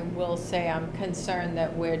chair, I will say I'm concerned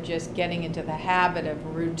that we're just getting into the habit of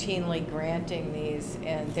routinely granting these,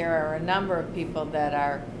 and there are a number of people that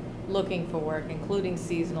are looking for work, including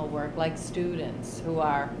seasonal work, like students who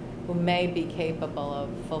may be capable of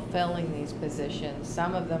fulfilling these positions,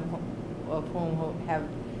 some of them of whom who have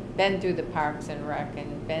been through the Parks and Rec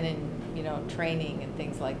and been in, training and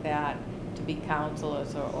things like that to be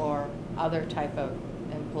counselors or other type of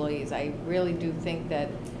employees. I really do think that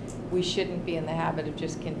we shouldn't be in the habit of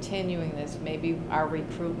just continuing this. Maybe our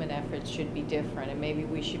recruitment efforts should be different, and maybe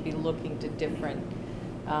we should be looking to different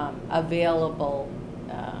available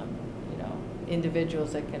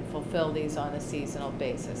individuals that can fulfill these on a seasonal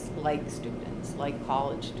basis, like students, like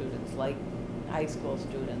college students, like high school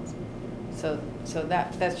students. So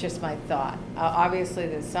that's just my thought. Obviously,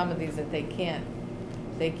 there's some of these that they can't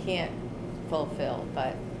fulfill,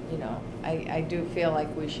 but I do feel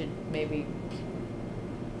like we should maybe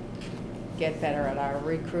get better at our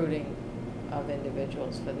recruiting of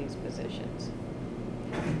individuals for these positions,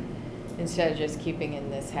 instead of just keeping in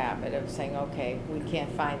this habit of saying, okay, we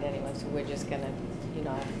can't find anyone, so we're just going to,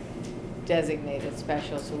 designate a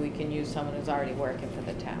special so we can use someone who's already working for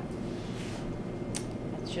the town.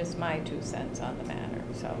 That's just my 2 cents on the matter.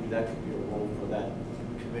 So That could be a role for that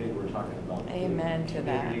committee we're talking about. the Amen to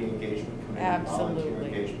that. Community engagement committee. Absolutely. Volunteer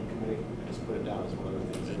engagement committee. I just put it down as one of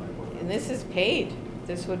the things in my book. And this is paid.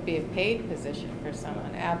 This would be a paid position for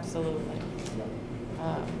someone, absolutely.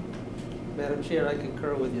 Madam Chair, I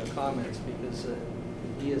concur with your comments because in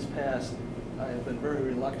years past, I have been very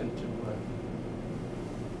reluctant to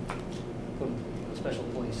put a special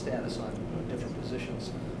employee status on different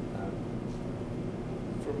positions.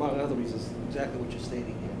 For among other reasons, exactly what you're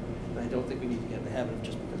stating here. And I don't think we need to get in the habit of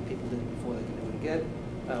just because people did it before, they can do it again.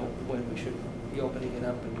 When we should be opening it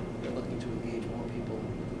up and looking to engage more people in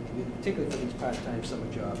the community, particularly for these part-time summer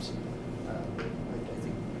jobs. I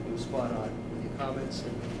think you were spot on with your comments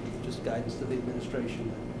and just guidance to the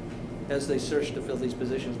administration. As they search to fill these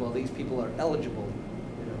positions, while these people are eligible,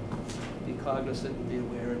 be cognizant and be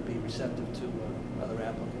aware and be receptive to other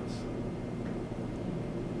applicants.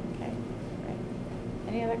 Okay, great.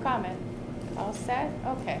 Any other comment? All set?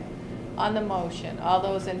 Okay. On the motion, all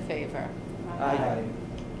those in favor? Aye.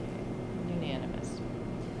 Unanimous.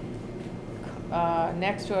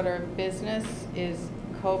 Next order of business is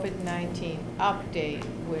COVID-19 update,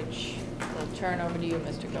 which will turn over to you,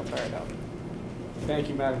 Mr. Gilberto. Thank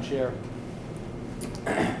you, Madam Chair.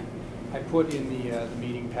 I put in the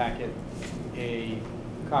meeting packet a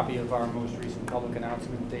copy of our most recent public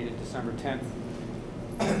announcement dated December 10th,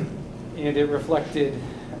 and it reflected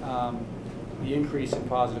the increase in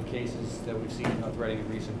positive cases that we've seen in North Reading in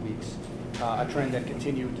recent weeks, a trend that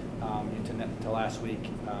continued into last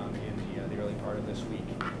week and the early part of this week.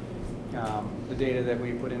 The data that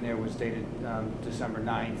we put in there was dated December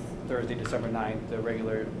 9th, Thursday, December 9th, the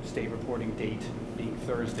regular state reporting date being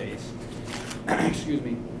Thursdays. Excuse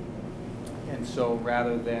me. And so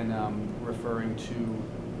rather than referring to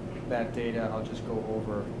that data, I'll just go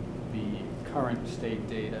over the current state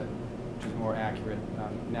data, which is more accurate.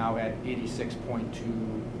 Now at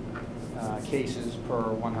 86.2 cases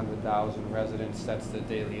per 100,000 residents, that's the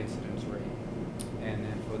daily incidence rate. And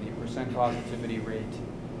then for the percent positivity rate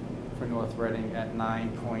for North Reading at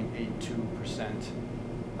 9.82%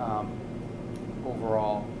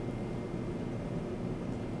 overall.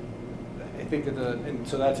 I think that and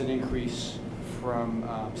so that's an increase from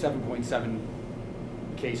 7.7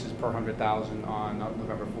 cases per 100,000 on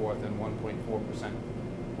November 4th and 1.4%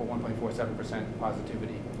 or 1.47%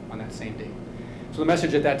 positivity on that same date. So the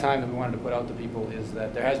message at that time that we wanted to put out to people is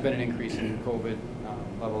that there has been an increase in COVID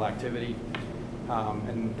level activity,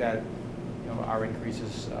 and that our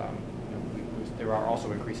increases, there are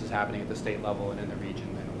also increases happening at the state level and in the region,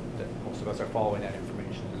 and that most of us are following that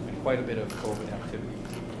information. There's been quite a bit of COVID activity.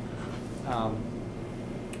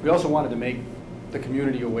 We also wanted to make the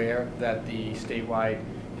community aware that the statewide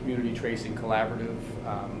community tracing collaborative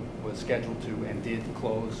was scheduled to and did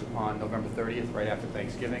close on November 30th, right after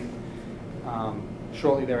Thanksgiving.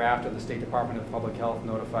 Shortly thereafter, the State Department of Public Health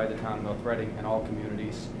notified the town of North Reading and all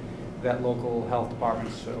communities that local health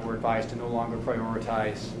departments were advised to no longer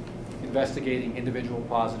prioritize investigating individual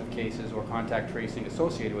positive cases or contact tracing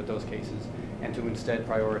associated with those cases, and to instead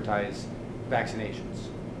prioritize vaccinations.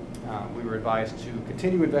 We were advised to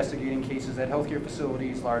continue investigating cases at healthcare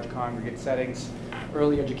facilities, large congregate settings,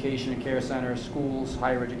 early education and care centers, schools,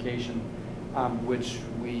 higher education, which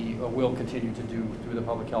we will continue to do through the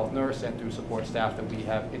public health nurse and through support staff that we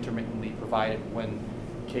have intermittently provided when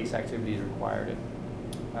case activity is required.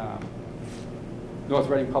 North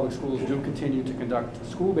Reading Public Schools do continue to conduct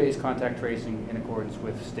school-based contact tracing in accordance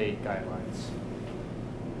with state guidelines.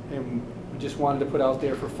 And we just wanted to put out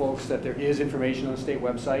there for folks that there is information on the state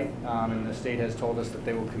website, and the state has told us that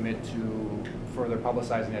they will commit to further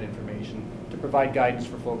publicizing that information to provide guidance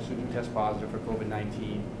for folks who do test positive for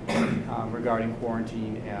COVID-19 regarding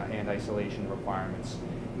quarantine and isolation requirements.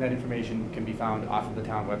 And that information can be found off of the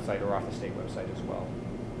town website or off the state website as well.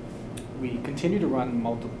 We continue to run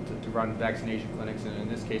vaccination clinics, and in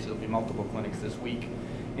this case it'll be multiple clinics this week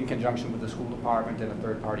in conjunction with the school department and a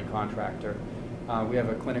third-party contractor. We have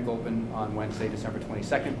a clinic open on Wednesday, December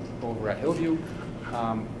 22nd over at Hillview.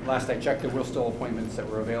 Last I checked, there were still appointments that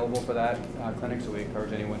were available for that clinic, so we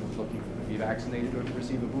encourage anyone who's looking to be vaccinated or to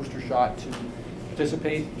receive a booster shot to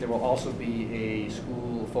participate. There will also be a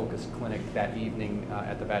school-focused clinic that evening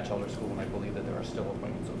at the Batchelder School, and I believe that there are still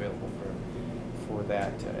appointments available for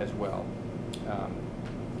that as well.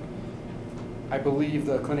 I believe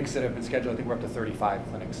the clinics that have been scheduled, I think we're up to 35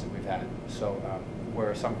 clinics that we've had. So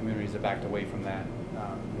where some communities have backed away from that,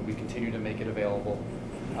 we continue to make it available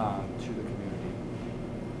to the community.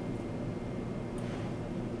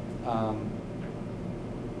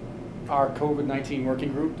 Our COVID-19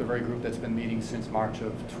 working group, the very group that's been meeting since March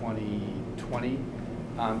of 2020,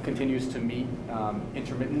 continues to meet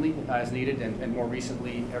intermittently as needed, and more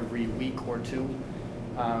recently every week or two.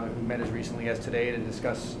 We met as recently as today to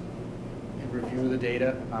discuss and review the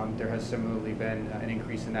data. There has similarly been an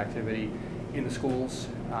increase in activity in the schools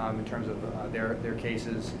in terms of their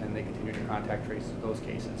cases, and they continue to contact trace those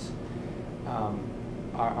cases.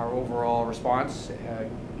 Our overall response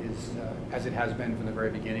is, as it has been from the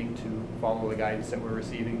very beginning, to follow the guidance that we're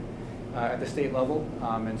receiving at the state level.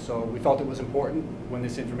 And so we felt it was important when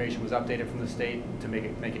this information was updated from the state to make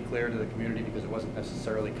it clear to the community, because it wasn't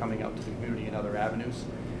necessarily coming out to the community in other avenues.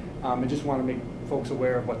 And just want to make folks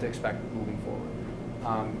aware of what to expect moving forward.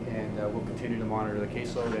 And we'll continue to monitor the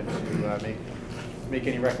caseload and to make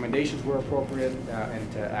any recommendations where appropriate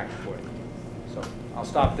and to act accordingly. So I'll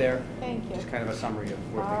stop there. Thank you. Just kind of a summary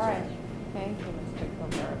of where All things right. are. Thank you, Mr.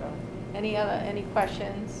 Gilberto. Any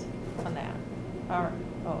questions on that? All right.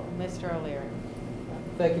 Oh, Mr. O'Leary.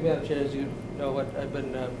 Thank you, Madam Chair. As you know, I've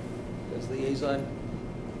been, as liaison,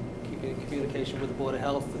 keeping in communication with the Board of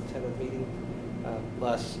Health, attended a meeting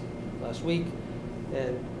last week,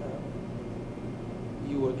 and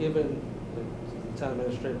you were given, the town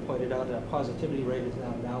administrator pointed out, our positivity rate is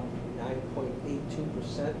now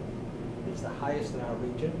 9.82%. It's the highest in our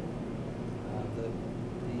region. The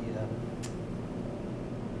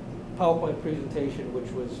PowerPoint presentation,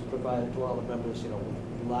 which was provided to all the members,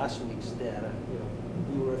 with last week's data,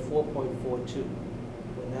 we were at 4.42.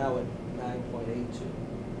 We're now at 9.82.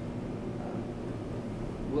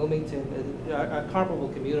 Wilmington, our comparable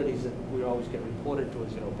communities that we always get reported to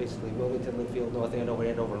us, basically Wilmington, Litchfield, North Andover,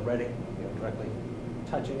 and Reading, directly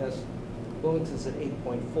touching us. Wilmington's at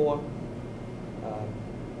 8.4.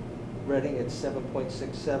 Reading at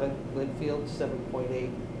 7.67. Linfield 7.8.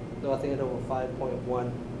 North Andover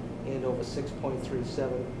 5.1. Andover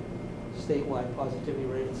 6.37. Statewide positivity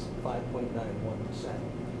rate is 5.91%.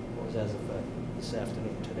 Was as of this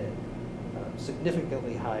afternoon today.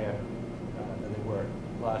 Significantly higher than they were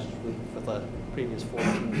last week for the previous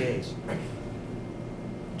 14 days.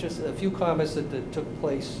 Just a few comments that took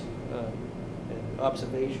place and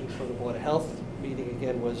observations from the Board of Health. Meeting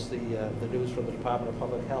again was the news from the Department of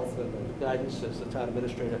Public Health and the guidance, as the town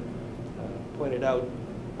administrator pointed out,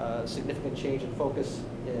 significant change in focus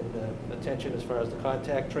and attention as far as the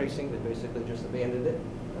contact tracing. They basically just abandoned it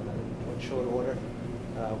in short order.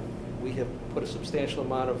 We have put a substantial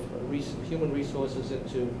amount of human resources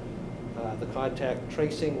into the contact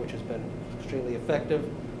tracing, which has been extremely effective.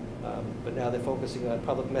 But now they're focusing on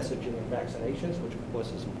public messaging and vaccinations, which of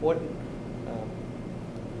course is important.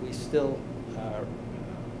 We still are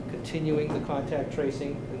continuing the contact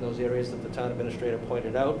tracing in those areas that the town administrator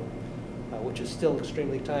pointed out, which is still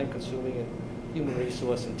extremely time-consuming and human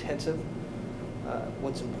resource intensive.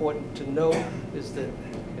 What's important to note is that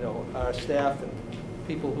our staff and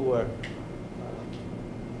people who are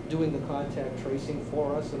doing the contact tracing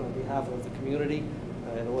for us and on behalf of the community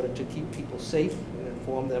in order to keep people safe and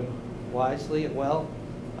inform them wisely and well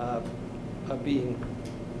are being,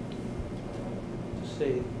 to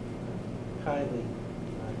say kindly,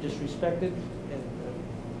 disrespected and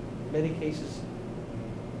in many cases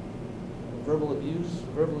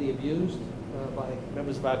verbally abused by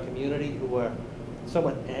members of our community who are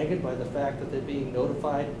somewhat angered by the fact that they're being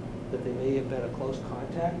notified that they may have been a close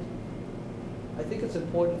contact. I think it's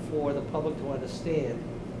important for the public to understand,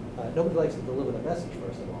 nobody likes to deliver the message,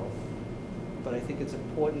 first of all, but I think it's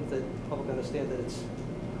important that the public understand that it's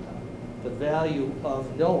the value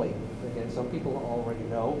of knowing. Again, some people already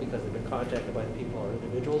know because they've been contacted by the people or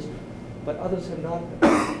individuals, but others have not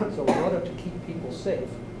been. So in order to keep people safe,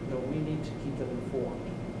 we need to keep them informed.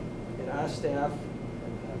 And our staff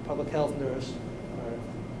and public health nurse are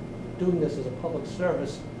doing this as a public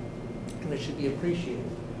service, and it should be appreciated.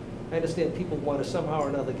 I understand people want to somehow or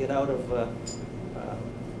another get out of the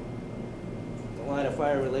line of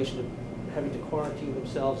fire in relation to having to quarantine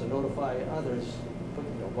themselves and notify others,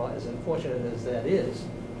 but as unfortunate as that is,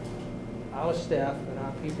 our staff and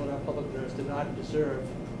our people and our public nurse do not deserve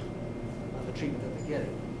the treatment that they're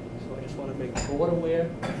getting. So I just want to make the board aware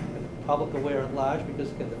and the public aware at large,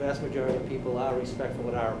 because again, the vast majority of people are respectful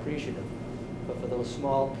and are appreciative. But for those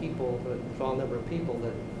small people, the small number of people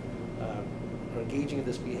that are engaging in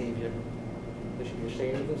this behavior, they should be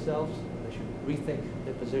ashamed of themselves, and they should rethink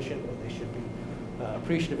their position, and they should be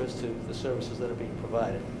appreciative as to the services that are being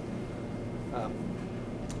provided.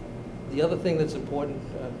 The other thing that's important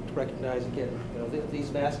to recognize, again,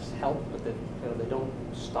 these masks help, but they don't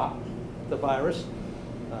stop the virus.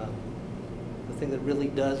 The thing that really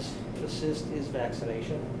does assist is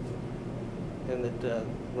vaccination, and that the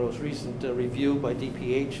most recent review by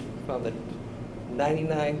DPH found that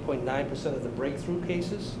 99.9% of the breakthrough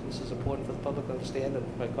cases, this is important for the public to understand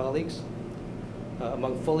and my colleagues,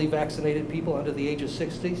 among fully vaccinated people under the age of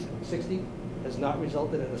 60, has not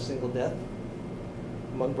resulted in a single death.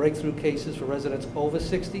 Among breakthrough cases for residents over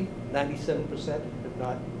 60, 97% have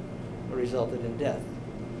not resulted in death.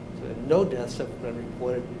 So no deaths have been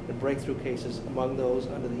reported in breakthrough cases among those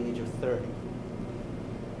under the age of 30.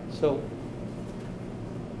 So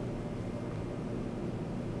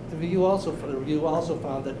the review also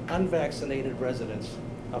found that unvaccinated residents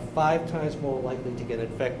are 5 times more likely to get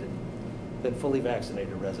infected than fully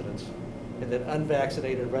vaccinated residents, and that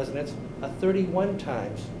unvaccinated residents are 31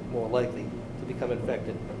 times more likely to become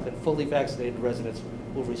infected than fully vaccinated residents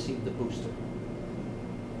who have received the booster.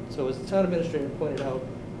 So as the town administrator pointed out,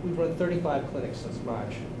 we've run 35 clinics since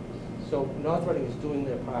March. So North Reading is doing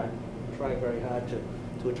their part, trying very hard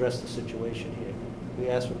to address the situation here. We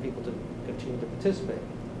ask for people to continue to participate.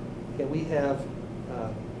 And we have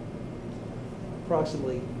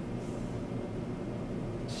approximately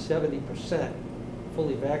 70%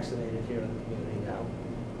 fully vaccinated here in the community now,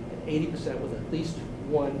 and 80% with at least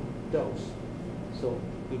 1 dose. So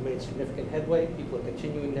we've made significant headway. People are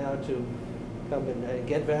continuing now to come and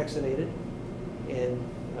get vaccinated, and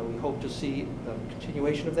we hope to see a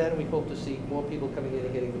continuation of that, and we hope to see more people coming in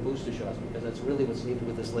and getting the booster shots, because that's really what's needed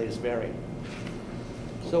with this latest variant.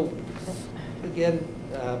 So again,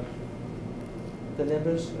 the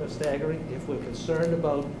numbers are staggering. If we're concerned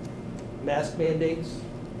about mask mandates,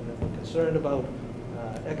 and if we're concerned about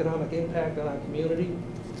economic impact on our community,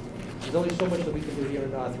 there's only so much that we can do here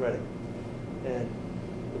in North Reading. And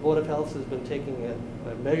the Board of Health has been taking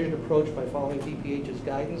a measured approach by following DPH's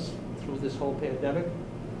guidance through this whole pandemic.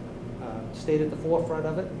 Stayed at the forefront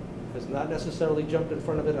of it, has not necessarily jumped in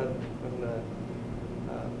front of it on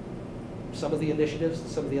some of the initiatives that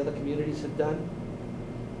some of the other communities have done.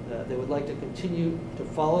 They would like to continue to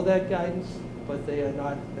follow that guidance, but they are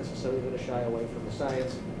not necessarily going to shy away from the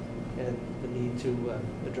science and the need to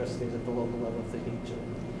address things at the local level if they need to.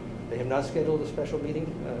 They have not scheduled a special meeting.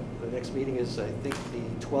 The next meeting is, I think,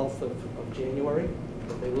 the 12th of January.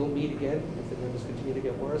 But they will meet again if the numbers continue to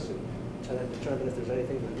get worse and try to determine if there's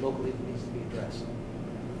anything that locally needs to be addressed.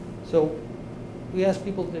 So we ask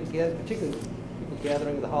people to get, particularly people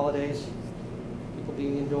gathering at the holidays, people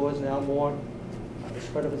being indoors now more. The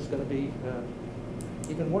spread of it's going to be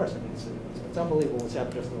even worse. I mean, it's unbelievable what's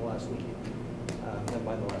happened just in the last week, never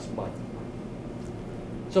mind the last month.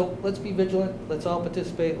 So let's be vigilant. Let's all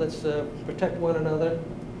participate. Let's protect one another.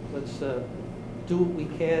 Let's do what we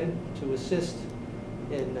can to assist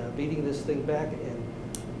in beating this thing back and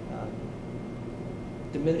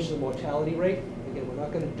diminish the mortality rate. Again, we're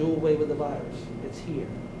not going to do away with the virus. It's here.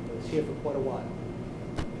 It's here for quite a while.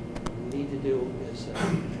 What we need to do is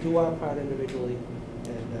do our part individually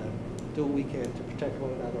and do what we can to protect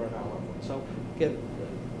one another and our loved ones. So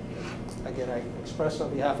again, I express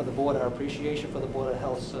on behalf of the board our appreciation for the Board of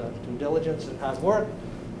Health's due diligence and hard work,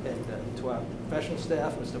 and to our professional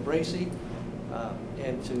staff, Mr. Bracy,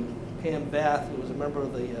 and to Pam Bath, who was a member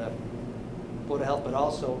of the Board of Health, but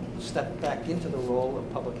also stepped back into the role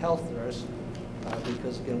of public health nurse,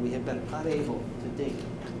 because again, we have been unable to date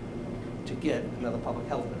to get another public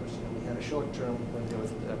health nurse. And we had a short term when there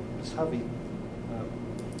was Ms. Hovey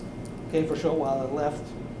came for a short while and left.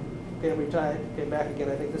 Pam retired, came back again.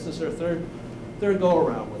 I think this is her third go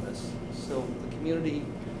around with us. So the community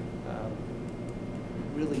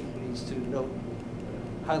really needs to note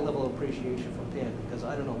high level of appreciation for Pam, because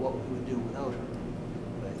I don't know what we would do without her.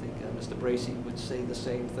 But I think Mr. Bracy would say the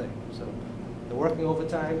same thing. So they're working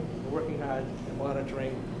overtime, they're working hard, they're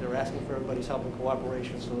monitoring, they're asking for everybody's help and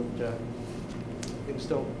cooperation so that things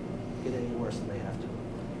don't get any worse than they have to.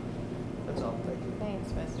 That's all. Thank you. Thanks,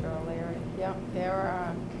 Mr. O'Leary. Yep,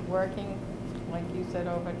 they're working, like you said,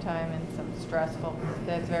 overtime in some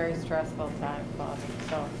that's very stressful time for them.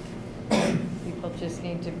 So people just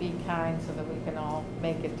need to be kind so that we can all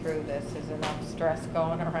make it through this. There's enough stress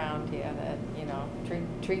going around here that, you know,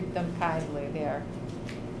 treat them kindly.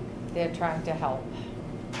 They're trying to help.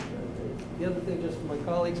 The other thing, just for my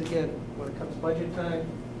colleagues, again, when it comes budget time,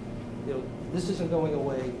 you know, this isn't going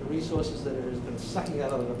away. The resources that it has been sucking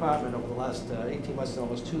out of the department over the last 18 months to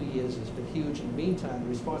almost 2 years has been huge. In the meantime, the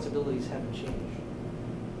responsibilities haven't changed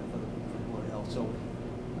for the Board of Health. So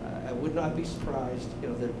I would not be surprised, you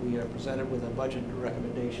know, that we are presented with a budget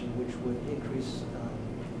recommendation which would increase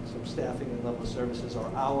some staffing and level of services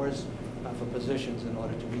or hours for positions in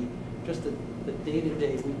order to meet just the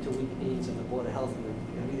day-to-day, week-to-week needs of the Board of Health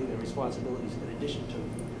and meeting their responsibilities in addition to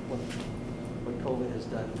what COVID has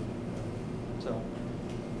done. So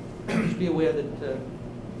just be aware that there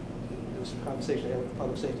was some conversation I had with the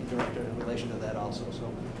Public Safety Director in relation to that also.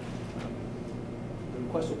 So the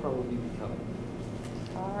request will probably be coming.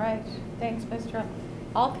 All right. Thanks, Mr.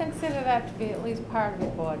 I'll consider that to be at least part of the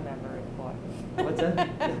board member report. What's that?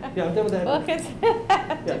 Yeah, I'm done with that. We'll consider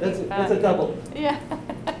that Yeah, to be that's a fun. double. Yeah.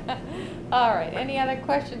 All right, any other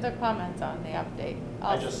questions or comments on the update?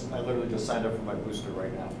 I literally just signed up for my booster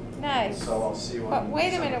right now. Nice. So I'll see you But on.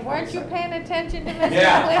 wait a minute, December weren't you 22nd. paying attention to Mr.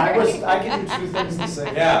 Yeah, O'Leary? I can do two things at the same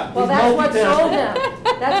time. Yeah. Well, that's what sold him.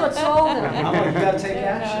 That's what sold him. I'm like, you gotta take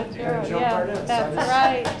Yeah, action. no, You gotta true. jump Yeah, right in. So I that's just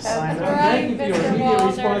right, signed that's up. right. Thank you for your Mr. immediate Wallner.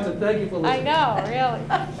 response, and thank you for I listening. know, really.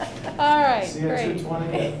 All right, See you at great.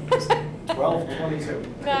 2:20,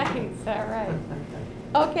 12:22. Nice, all right.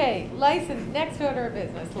 Okay, license, next order of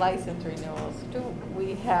business, license renewals. Do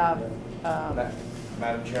we have,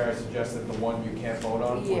 Madam Chair, I suggest that the one you can't vote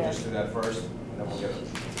on, we'll Yeah. just do that first, and then we'll get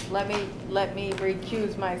it. let me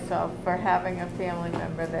recuse myself for having a family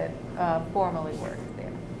member that formerly worked there.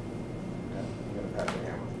 I'm gonna pass the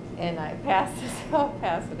hammer. And I'll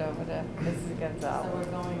pass it over to Mrs. So Gonzalez.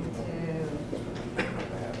 we're going to,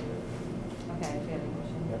 okay, we have a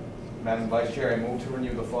motion. Madam Vice Chair, I move to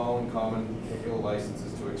renew the following common particular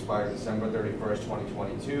licenses to expire December 31st,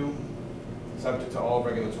 2022, subject to all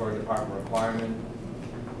regulatory department requirement.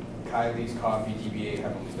 Kylie's Coffee, DBA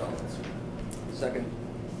Heavenly Donuts. Second.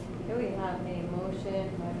 Here we have a motion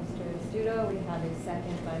by Mr. Studo, we have a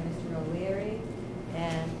second by Mr. O'Leary,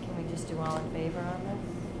 and can we just do all in favor on this?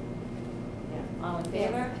 Yeah, all in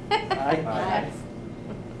favor? Aye. Aye.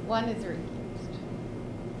 One is recused.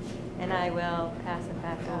 And I will pass it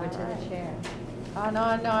back over to the chair. Oh, no,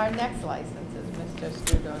 our next license is Mr.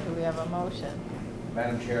 Studo. Do we have a motion?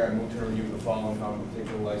 Madam Chair, I move to renew the following common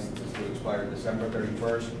particular licenses to expire December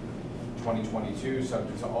 31st, 2022,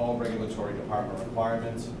 subject to all regulatory department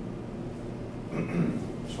requirements.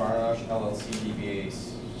 Swarnash LLC DBA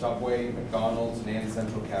Subway, McDonald's, Nan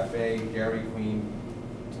Central Cafe, Dairy Queen,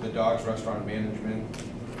 To the Dogs Restaurant Management,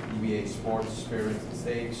 DBA Sports, Spirits and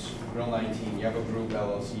Steaks, Grill 19 Yeva Group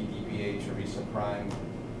LLC DBA Teresa Prime,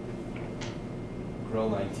 Grill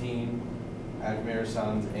 19, Admir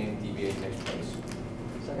Sons Inc. DBA Next Place.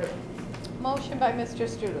 Second. Motion by Mr.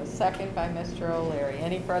 Studo, second by Mr. O'Leary.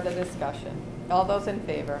 Any further discussion? All those in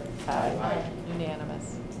favor? Aye.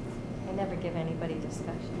 Unanimous. I never give anybody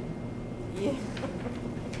discussion. Yeah.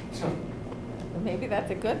 Maybe that's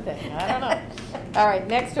a good thing, I don't know. All right,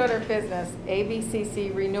 next order of business,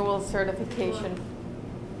 ABCC renewal certification.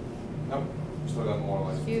 Nope, still got more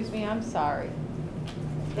licenses. Excuse me, I'm sorry.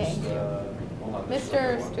 Thank Just, you. hold on, this is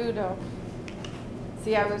Mr. the one. Studo.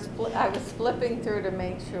 See, I was flipping through to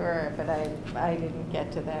make sure, but I didn't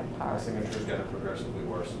get to that My part. signature's getting progressively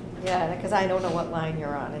worse. Yeah, because I don't know what line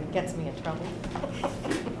you're on, and it gets me in trouble. All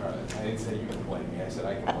right, I didn't say you can blame me, I said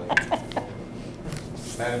I can blame you.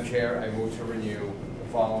 Madam Chair, I move to renew the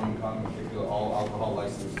following common particular all alcohol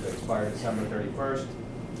licenses to expire December 31st,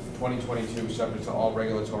 2022, subject to all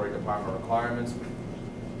regulatory department requirements.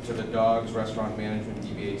 To the Dogs Restaurant Management,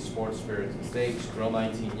 DBA Sports, Spirits and Steaks, Grill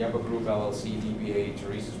 19 Yeba Group LLC, DBA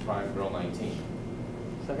Teresa's Prime, Grill 19.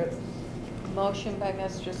 Second. Motion by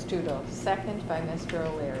Mr. Studo, second by Mr.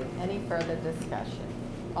 O'Leary. Any further discussion?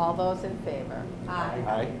 All those in favor? Aye.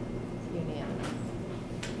 Aye. Unanimous.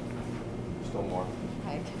 Still more.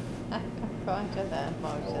 I'm going to that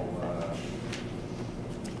motion.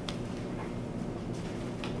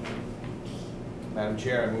 Madam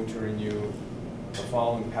Chair, I move to renew the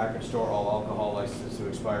following package store all alcohol licenses to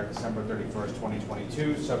expire December 31st,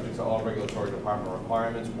 2022, subject to all regulatory department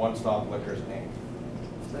requirements. One Stop Liquors, Inc.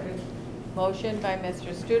 Second. Motion by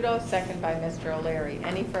Mr. Studo, second by Mr. O'Leary.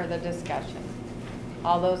 Any further discussion?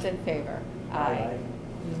 All those in favor? Aye.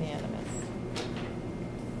 Unanimous.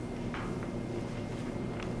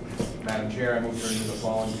 Madam Chair, I move to renew the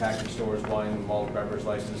following package stores wine and malt beverage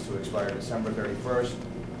license to expire December 31st,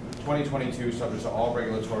 2022, subject to all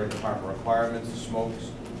regulatory department requirements.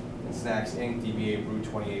 Smokes and Snacks, Inc., DBA Brew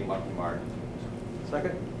 28 Lucky Mart.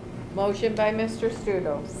 Second. Motion by Mr.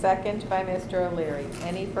 Studo, second by Mr. O'Leary.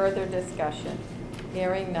 Any further discussion?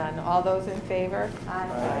 Hearing none. All those in favor?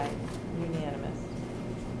 Aye. Unanimous.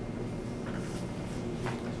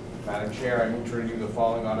 Madam Chair, I move to renew the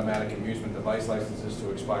following automatic amusement device licenses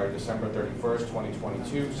to expire December 31st,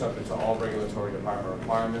 2022, subject to all regulatory department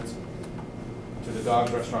requirements. To the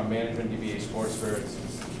Dogs Restaurant Management, DBA Sports, Spirits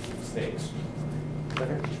and Steaks.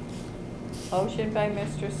 Second. Motion by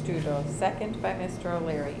Mr. Studo, second by Mr.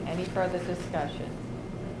 O'Leary. Any further discussion?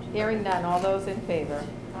 Hearing none. All those in favor?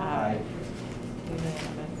 Aye.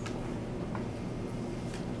 Unanimous.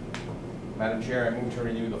 Madam Chair, I move to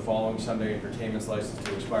renew the following Sunday entertainments license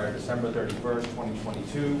to expire December 31st,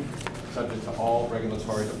 2022, subject to all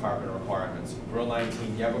regulatory department requirements. Grill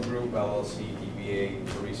 19 Yeva Group, LLC,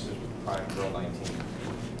 DBA Teresa's Prime, Grill 19.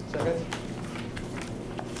 Second.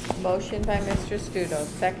 Motion by Mr. Studo,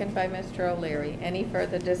 second by Mr. O'Leary. Any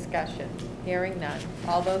further discussion? Hearing none.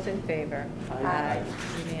 All those in favor? Aye.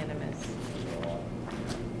 Unanimous.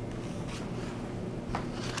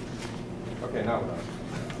 Okay, now we're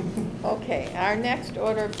done. Okay, our next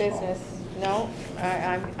order of business, no,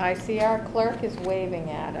 I see our clerk is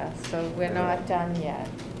waving at us, so we're not done yet.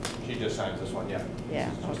 She just signs this one, yeah. Yeah.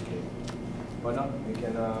 This is just Kate. But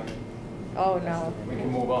no, Oh, no. we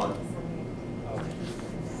can move on.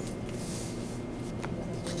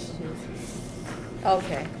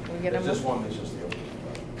 Okay, There's just one, it's just the open.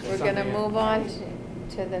 we're gonna move on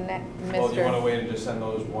to the next, Well, do you want to Mr. wait and just send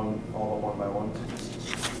those all one by one?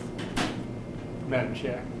 Madam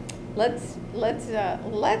Chair. Let's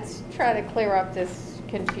try to clear up this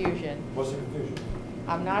confusion. What's the confusion?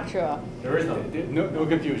 I'm not sure. There is none. No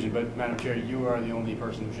confusion, but Madam Chair, you are the only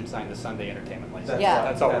person who should sign the Sunday entertainment license. Yeah.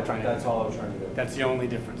 That's all we're trying to do. That's all I'm trying to do. That's the only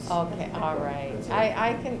difference. Okay, all right. That's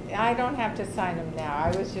it. I don't have to sign them now.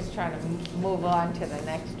 I was just trying to move on to the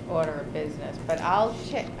next order of business. But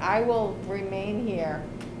I will remain here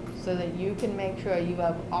so that you can make sure you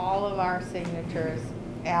have all of our signatures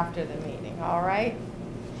after the meeting, all right?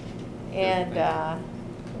 And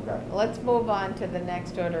Okay. let's move on to the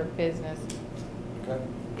next order of business. Okay.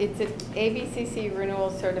 It's an ABCC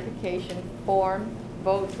renewal certification form,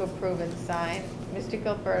 vote to approve and sign. Mr.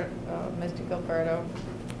 Gilberto,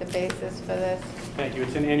 the basis for this? Thank you.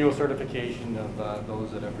 It's an annual certification of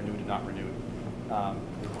those that have renewed and not renewed.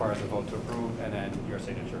 It requires a vote to approve and then your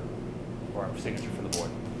signature, or a signature for the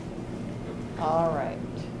board. All right.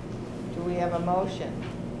 Do we have a motion?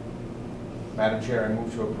 Madam Chair, I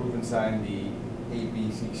move to approve and sign the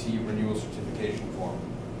ABCC renewal certification form.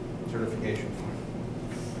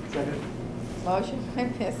 Second. Motion by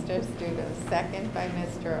Mr. Studo, second by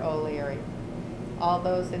Mr. O'Leary. All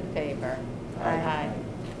those in favor? Aye.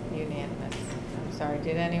 Unanimous. I'm sorry,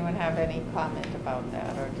 did anyone have any comment about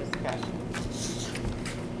that or discussion?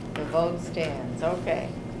 The vote stands, okay.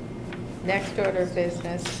 Next order of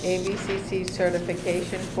business, ABCC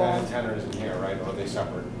certification That form. and tenor isn't here, right, or are they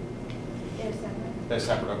separate? They're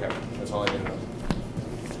separate, okay, that's all I didn't know.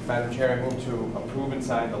 Madam Chair, I move to approve and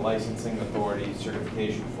sign the licensing authority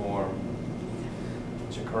certification form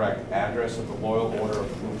to correct address of the Loyal Order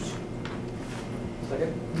of Moose.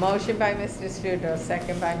 Second? Motion by Mr. Studo,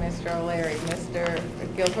 second by Mr. O'Leary. Mr.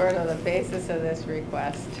 Gilberto, the basis of this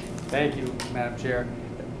request. Thank you, Madam Chair.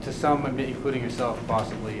 To some, including yourself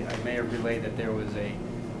possibly, I may have relayed that there was a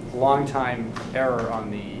long time error on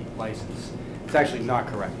the license. It's actually not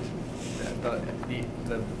correct.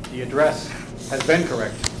 The address has been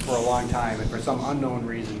correct for a long time, and for some unknown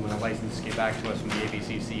reason, when the license came back to us from the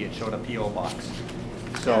ABCC, it showed a P.O. box.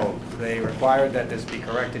 So they required that this be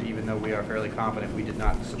corrected, even though we are fairly confident we did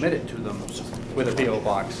not submit it to them with a P.O.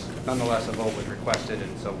 box. Nonetheless, a vote was requested,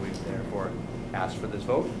 and so we therefore asked for this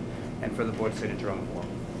vote and for the board's signature on the form.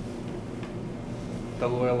 The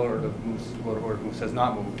Loyal Order of Moose has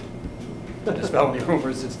not moved. To dispel any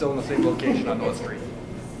rumors, it's still in the same location on North Street.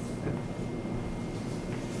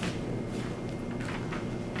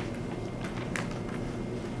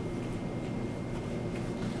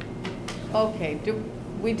 Okay,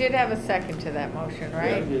 we did have a second to that motion,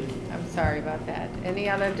 right? Yeah, we did. I'm sorry about that. Any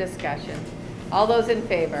other discussion? All those in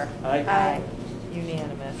favor? Aye. Aye.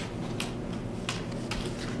 Unanimous.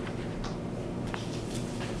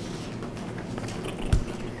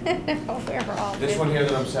 We're all This one here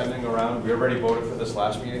that I'm sending around, we already voted for this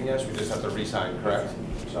last meeting, yes? We just have to re-sign, correct?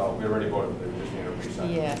 So we already voted for it, we just need to re-sign.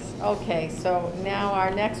 Yes, okay, so now our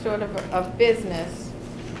next order of business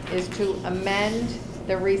is to amend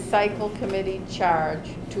the recycle committee charge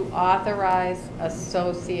to authorize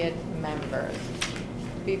associate members.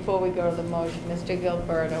 Before we go to the motion, Mr.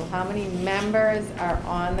 Gilberto, how many members are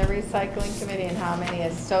on the recycling committee and how many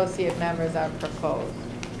associate members are proposed?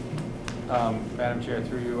 Madam Chair,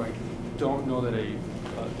 through you, I don't know that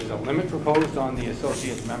there's a limit proposed on the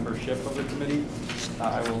associate membership of the committee.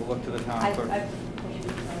 I will look to the town clerk.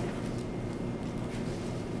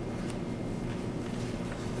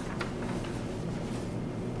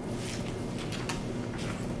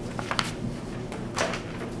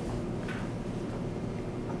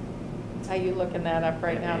 Are you looking that up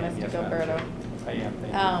right now, Mr. Yes, Madam Gilberto? Chair. I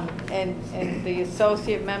am, thank you. And the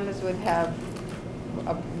associate members would have,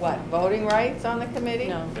 what, voting rights on the committee?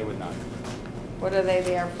 No. They would not. What are they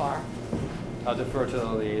there for? I'll defer to the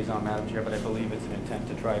liaison, Madam Chair, but I believe it's an intent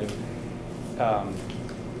to try to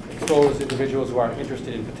expose individuals who are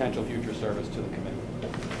interested in potential future service to the committee.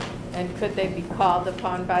 And could they be called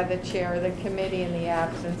upon by the chair of the committee in the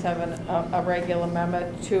absence of a regular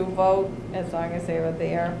member to vote, as long as they were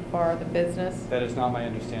there for the business? That is not my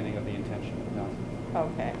understanding of the intention, no.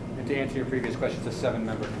 Okay. And to answer your previous question, it's a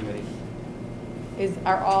 7-member committee.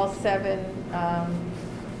 Are all 7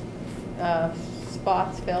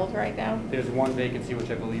 spots filled right now? There's one vacancy,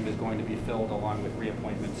 which I believe is going to be filled along with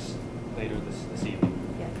reappointments later this evening.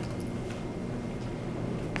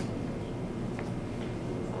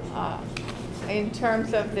 In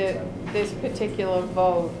terms of this particular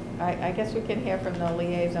vote, I guess we can hear from the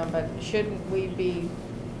liaison, but shouldn't we be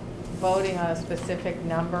voting on a specific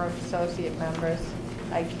number of associate members?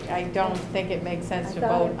 I don't think it makes sense to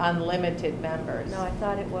vote unlimited members. No, I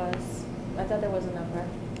thought there was a number.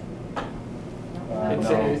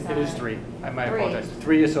 It is 3. I might 3. apologize.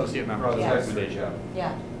 3 associate members. Yes. Recommendation.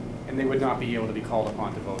 Yeah. And they would not be able to be called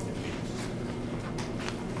upon to vote in meetings.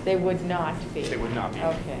 They would not be? They would not be.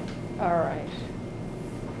 Okay, all right.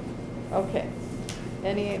 Okay.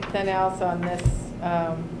 Anything else on this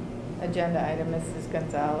agenda item, Mrs.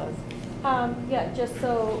 Gonzalez? Yeah, just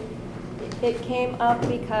so, it came up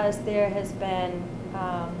because there has been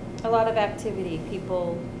a lot of activity,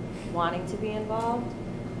 people wanting to be involved.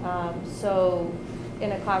 So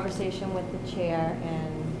in a conversation with the chair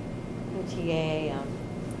and the TA,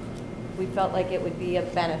 we felt like it would be a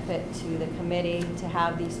benefit to the committee to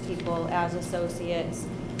have these people as associates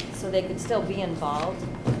so they could still be involved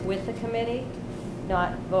with the committee,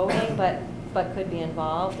 not voting, but could be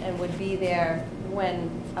involved and would be there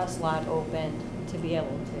when a slot opened to be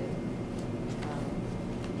able to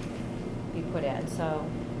be put in. So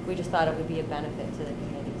we just thought it would be a benefit to the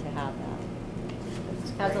committee to have that,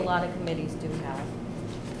 as a lot of committees do have.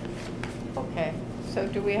 Okay, so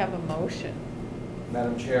do we have a motion?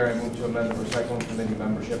 Madam Chair, I move to amend the recycling committee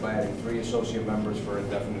membership by adding 3 associate members for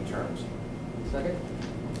indefinite terms. Second?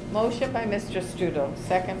 Motion by Mr. Studo,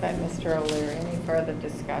 second by Mr. O'Leary. Any further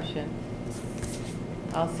discussion?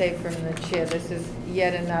 I'll say from the chair, this is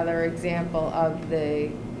yet another example of the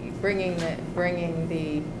bringing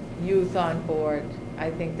the youth on board. I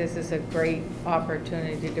think this is a great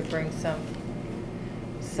opportunity to bring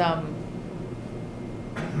some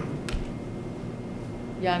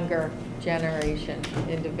younger generation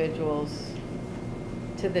individuals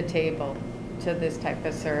to the table, to this type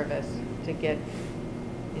of service, to get,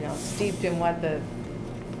 steeped in what the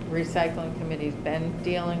recycling committee's been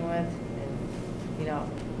dealing with,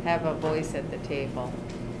 and, have a voice at the table.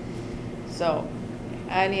 So,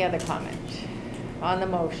 any other comment on the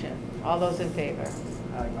motion? All those in favor?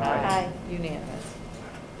 Aye. Unanimous.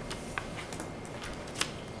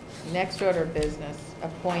 Next order of business,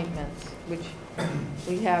 appointments, which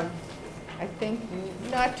we have, I think,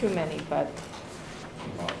 not too many, but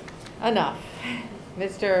enough.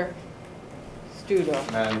 Mr.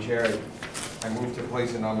 Studo. Madam Chair, I move to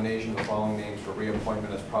place in nomination the following names for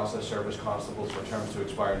reappointment as process service constables for terms to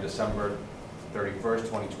expire December 31st,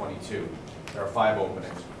 2022. There are 5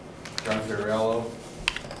 openings. John Fiorello,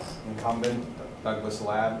 incumbent. Douglas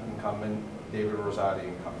Lab, incumbent. David Rosati,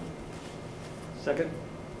 incumbent. Second?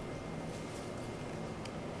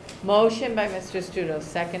 Motion by Mr. Studo,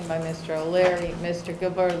 second by Mr. O'Leary. Mr.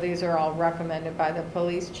 Gilbert, these are all recommended by the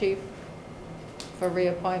police chief for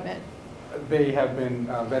reappointment? They have been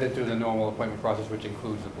vetted through the normal appointment process, which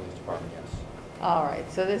includes the police department, yes. All right,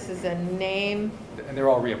 so this is a name. And they're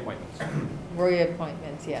all reappointments.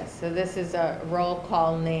 Reappointments, yes. So this is a roll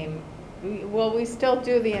call name. Will we still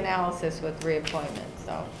do the analysis with reappointments,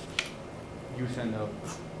 so? You send out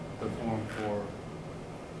the form for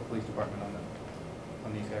the police department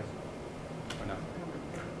on these guys, or no?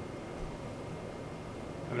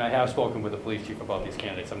 I mean, I have spoken with the police chief about these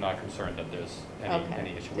candidates. I'm not concerned that there's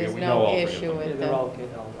any issue. There's We know no all 3 of issue them. with They're the all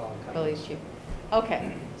police chief.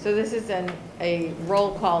 Okay, so this is a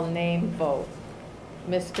roll call name vote.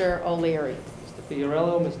 Mr. O'Leary. Mr.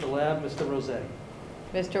 Fiorello, Mr. Lab, Mr. Rossetti.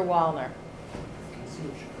 Mr. Wallner.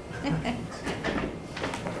 Thank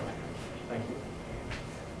you.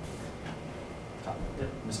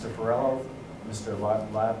 Mr. Ferrello, Mr.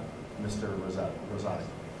 Lab, Mr. Rosati.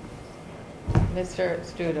 Mr.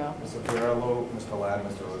 Studo. Mr. Fiorello, Mr. Lab,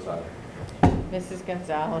 Mr. Rosati. Mrs.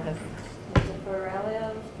 Gonzalez. Mr.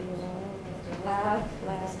 Ferrello, Mr. Lab,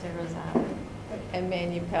 Mr. Rosati. And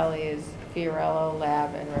Manu Pelley is Fiorello,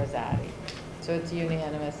 Lab, and Rosati. So it's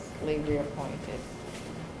unanimously reappointed.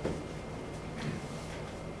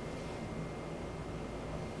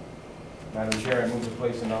 Madam Chair, I move to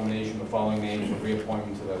place in nomination the following names for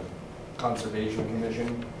reappointment to the Conservation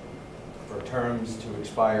Commission for terms to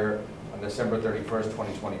expire on December 31st,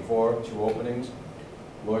 2024. 2 openings.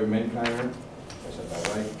 Lloyd Minkimer, I said that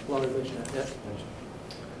right? Laurie Richard, yes.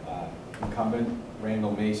 Incumbent.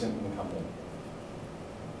 Randall Mason, incumbent.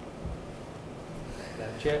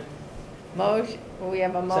 Madam Chair, We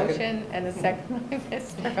have a motion Second. and a second by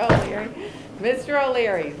Mr. O'Leary. Mr.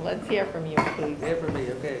 O'Leary, let's hear from you, please. Here for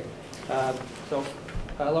me, okay. So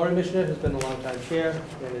Laurie Mishner has been a longtime chair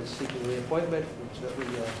and is seeking reappointment, which certainly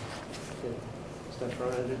has done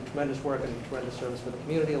tremendous work and tremendous service for the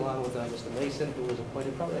community, along with Mr. Mason, who was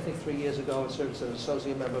appointed probably, I think, 3 years ago and served as an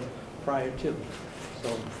associate member prior to.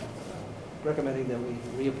 So recommending that we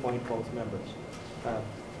reappoint both members.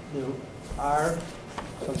 There are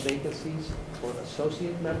some vacancies for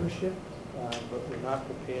associate membership, but we're not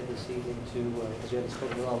prepared this evening to, because we haven't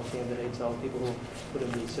spoken with all the candidates, all the people who put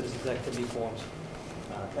in the citizens activity forms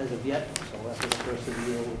as of yet. So after the first of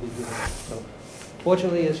the year, we'll be doing it. So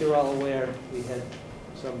fortunately, as you're all aware, we had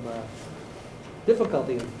some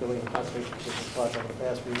difficulty in filling the conservation commission spots over the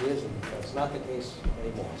past few years, and that's not the case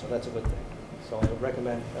anymore. So that's a good thing. So I would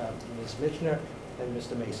recommend Ms. Michener and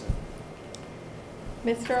Mr. Mason.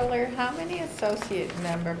 Mr. O'Leary, how many associate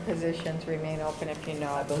member positions remain open, if you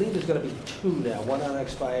know? I believe there's going to be 2 now, one on an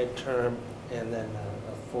expired term and then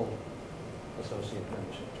a full associate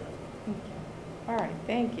membership term. All right,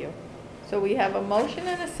 thank you. So we have a motion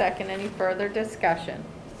and a second. Any further discussion?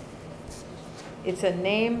 It's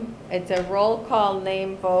a roll call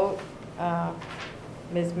name vote.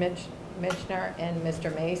 Ms. Michener and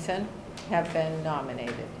Mr. Mason have been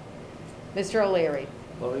nominated. Mr. O'Leary.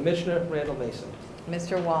 Laurie Michener, Randall Mason.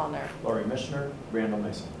 Mr. Wallner. Laurie Mishner, Randall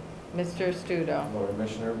Mason. Mr. Studo. Laurie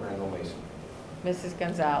Mishner, Randall Mason. Mrs.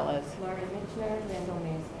 Gonzalez. Laurie Mitchner, Randall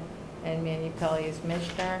Mason. And Manu Pelley is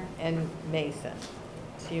Michener and Mason.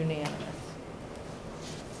 It's unanimous.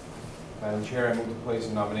 Madam Chair, I move to place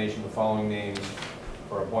in nomination the following names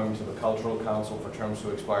for appointment to the Cultural Council for terms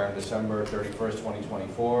to expire on December 31st,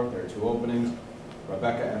 2024. There are 2 openings.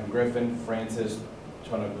 Rebecca M. Griffin, Francis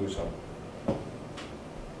Tonaguso.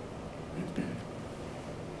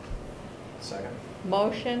 Second.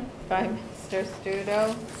 Motion by Mr.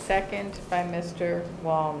 Studo, second by Mr.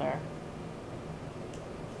 Wallner.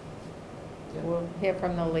 We'll hear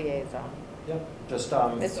from the liaison. Yep. Just,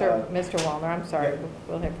 Mr. Wallner, I'm sorry, yeah.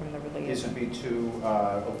 we'll hear from the these would liaison. be 2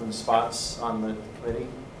 open spots on the committee.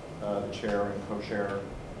 The chair and co-chair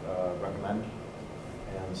recommend,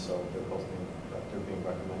 and so they're being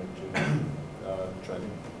recommended to join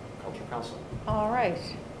the Cultural Council. All right,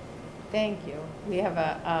 thank you. We have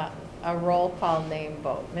a roll call name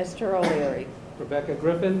vote. Mr. O'Leary. Rebecca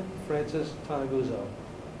Griffin, Francis Tonaguso.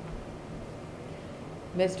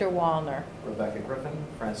 Mr. Wallner. Rebecca Griffin,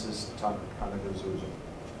 Francis Tonaguso.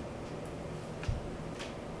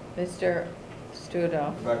 Mr.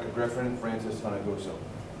 Studo. Rebecca Griffin, Francis Tonaguso.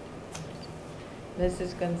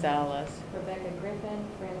 Mrs. Gonzalez. Rebecca Griffin,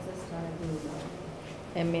 Francis Tonaguso.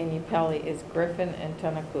 And Manu Pelley is Griffin and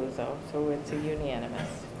Tonacuso, so it's a unanimous.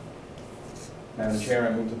 Madam Chair,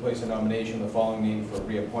 I move to place a nomination of the following name for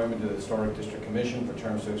reappointment to the Historic District Commission for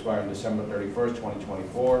terms to expire on December 31st,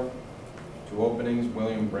 2024. 2 openings,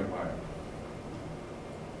 William Brinkmeyer.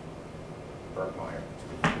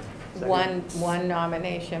 One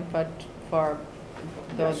nomination for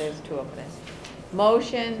though Yes. there's 2 openings.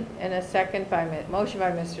 Motion and a second motion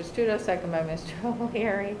by Mr. Studo, second by Mr.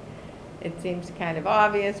 O'Leary. It seems kind of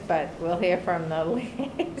obvious, but we'll hear from the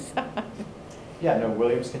liaison. Yeah, no,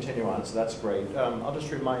 Williams continue on, so that's great. I'll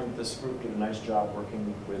just remind, this group did a nice job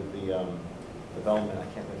working with the development. I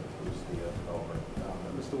can't think of who's the developer.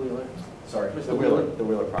 Mr. Wheeler. Sorry, Mr. the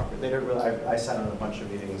Wheeler property. They did really, I sat on a bunch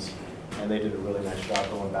of meetings, and they did a really nice job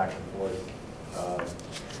going back and forth.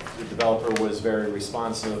 The developer was very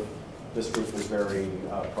responsive. This group was very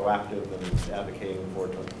proactive and advocating for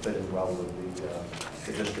it to fit in well with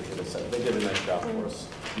the district that it said. They did a nice job for us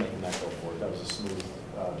making that go forward. That was a smooth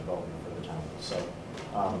development for the town. So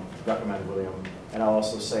recommend William. And I'll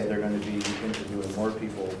also say they're going to be interviewing more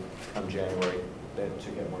people come January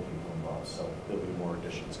to get more people involved. So there'll be more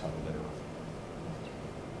additions coming later on.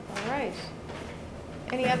 All right.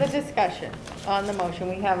 Any other discussion on the motion?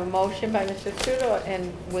 We have a motion by Mr. Studo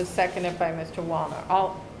and was seconded by Mr. Wallner.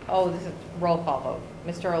 This is roll call vote.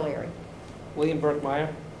 Mr. O'Leary. William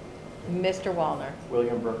Burkmeyer. Mr. Wallner.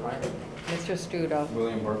 William Burkmeyer. Mr. Studo.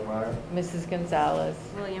 William Burkmeyer. Mrs. Gonzalez.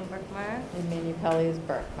 William Brookmeyer. And Manu Pelley is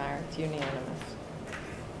Burkmeyer. It's unanimous.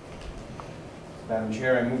 Madam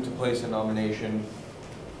Chair, I move to place a nomination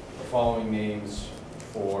the following names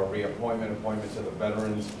for reappointment, appointment to the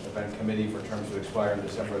Veterans Event Committee for terms to expire on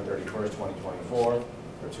December 31st, 2024.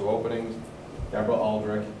 There are 2 openings. Deborah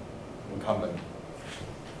Aldrich, incumbent.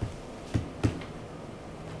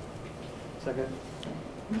 Second.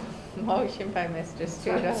 Motion by Mr.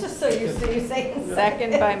 Studo. Just so you say.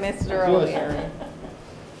 Second by Mr. O'Leary.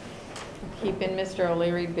 Keeping Mr.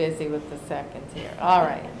 O'Leary busy with the seconds here. All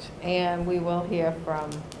right, and we will hear from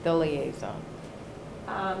the liaison.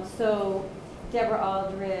 So Deborah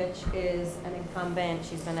Aldrich is an incumbent.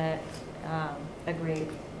 She's been a great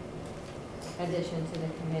addition to the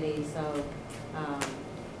committee, so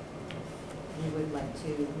we would like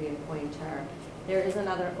to reappoint her. There is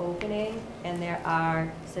another opening, and there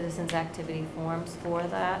are citizens' activity forms for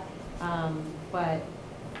that, but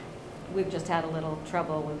we've just had a little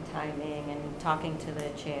trouble with timing and talking to the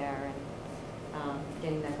chair and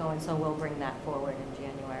getting that going, so we'll bring that forward in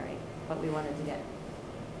January. But we wanted to get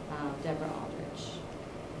Deborah Aldrich.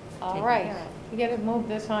 All taken right, care of. we got to move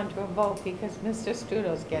this on to a vote because Mr.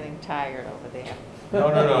 Studo's getting tired over there. No,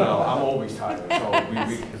 I'm always tired, so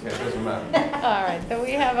it doesn't matter. All right, so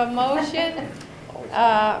we have a motion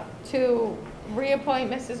to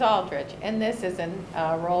reappoint Mrs. Aldrich, and this is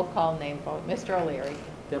a roll call name vote. Mr. O'Leary.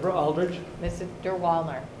 Deborah Aldrich. Mr.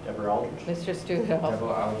 Wallner. Deborah Aldrich. Mr. Studo.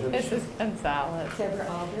 Deborah Aldrich. Mrs. Gonzalez. Deborah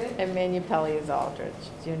Aldrich. And Manu Pelley is Aldrich.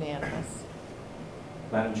 It's unanimous.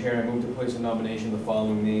 Madam Chair, I move to place a nomination of the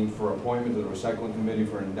following name for appointment to the Recycling Committee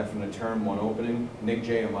for an indefinite term, one opening. Nick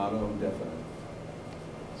J. Amato, indefinite.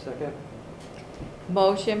 Second.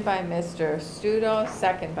 Motion by Mr. Studo,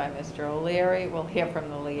 second by Mr. O'Leary. We'll hear from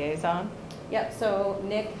the liaison. Yep, so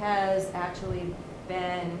Nick has actually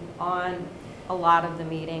been on a lot of the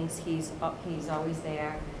meetings. He's always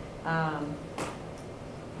there.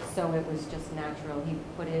 So it was just natural. He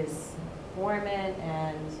put his form in,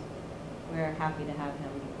 and we're happy to have him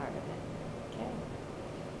be part of it.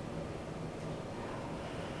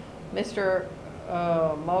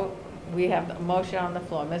 Okay. We have a motion on the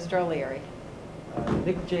floor. Mr. O'Leary.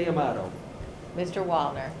 Nick J. Amato. Mr.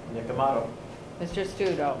 Wallner. Nick Amato. Mr.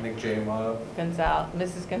 Studo. Nick J. Amato.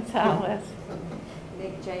 Mrs. Gonzalez.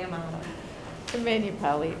 Nick J. Amato. And Manu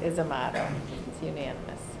Pelley is Amato. It's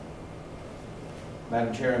unanimous.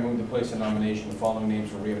 Madam Chair, I move to place a nomination of the following names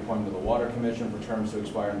for reappointment to the Water Commission for terms to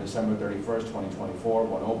expire on December 31st, 2024.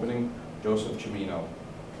 One opening, Joseph Chimino.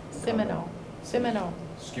 Semino.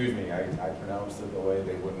 Excuse me, I pronounced it the way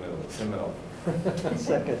they wouldn't have, Semino.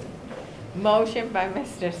 Second. Motion by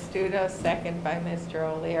Mr. Studo, second by Mr.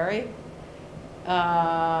 O'Leary.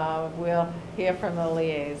 We'll hear from the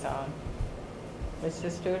liaison. Mr.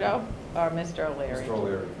 Studo or Mr. O'Leary? Mr.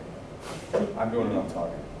 O'Leary. I'm doing enough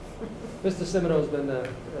talking. Mr. Semino has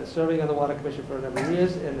been serving on the Water Commission for a number of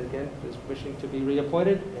years, and again, is wishing to be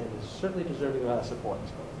reappointed, and is certainly deserving of our support.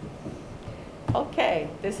 Okay,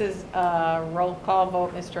 this is a roll call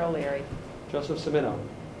vote. Mr. O'Leary. Joseph Semino.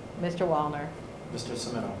 Mr. Wallner. Mr.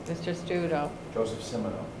 Semino. Mr. Studo. Joseph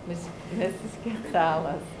Semino. Mrs.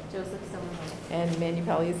 Gonzalez. Joseph Semino. And Manu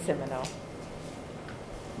Pelley is Semino.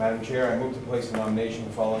 Madam Chair, I move to place a nomination of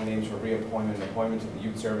the following names for reappointment and appointment to the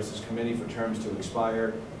Youth Services Committee for terms to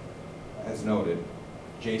expire as noted.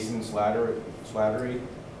 Jason Slattery,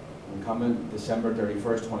 incumbent, December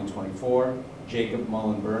 31st, 2024. Jacob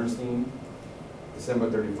Mullen Bernstein, December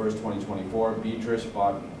 31st, 2024. Beatrice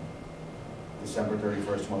Bodden, December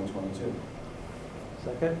 31st, 2022.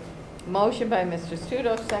 Second. Motion by Mr.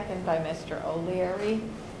 Studo, second by Mr. O'Leary.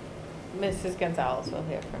 Mrs. Gonzalez, we'll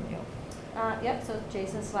hear from you. Yep, so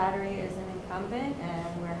Jason Slattery is an incumbent,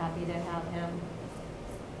 and we're happy to have him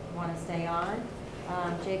want to stay on.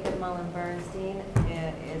 Jacob Mullen Bernstein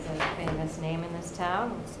is a famous name in this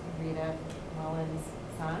town. It's Rita Mullen's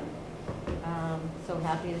son. So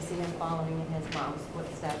happy to see him following in his mom's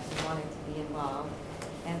footsteps and wanting to be involved.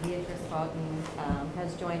 And Beatrice Boughton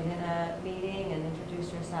has joined in a meeting and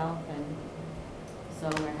introduced herself, and so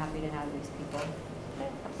we're happy to have these people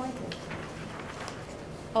appointed.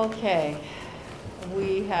 Okay,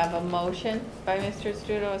 we have a motion by Mr.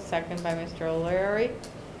 Studo, a second by Mr. O'Leary.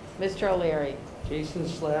 Mr. O'Leary. Jason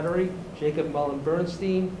Slattery, Jacob Mullen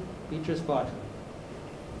Bernstein, Beatrice Bodden.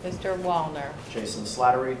 Mr. Wallner. Jason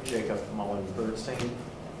Slattery, Jacob Mullen Bernstein,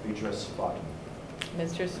 Beatrice Bodden.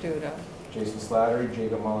 Mr. Studo. Jason Slattery,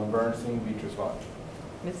 Jacob Mullen Bernstein, Beatrice Bodden.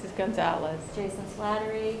 Mrs. Gonzalez. Jason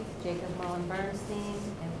Slattery, Jacob Mullen Bernstein,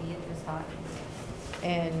 and Beatrice Bodden.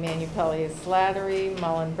 And Manu Pelley is Slattery,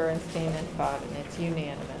 Mullen Bernstein, and Fodden. It's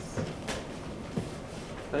unanimous.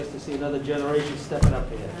 Nice to see another generation stepping up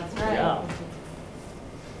here. That's right. Yeah.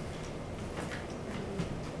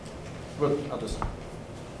 But I'll just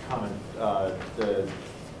comment. The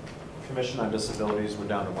Commission on Disabilities, we're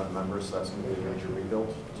down to one member, so that's going to be a major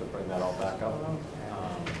rebuild to bring that all back up.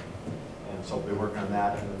 And so we'll be working on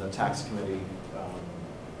that. And then the Tax Committee,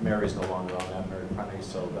 Mary's no longer on that, Mary Prunty,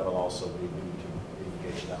 so that'll also be, we need to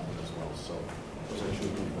engage that one as well. So those are two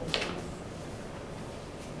people.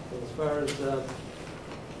 As far as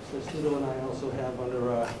Mr. Studo and I also have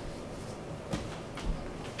under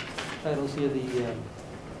titles here, the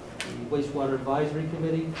wastewater advisory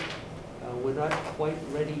committee. We're not quite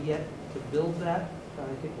ready yet to build that. I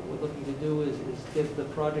think what we're looking to do is get the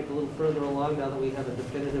project a little further along now that we have a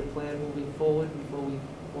definitive plan moving forward before we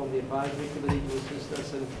form the advisory committee to assist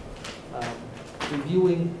us in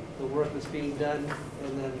reviewing the work that's being done,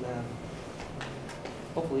 and then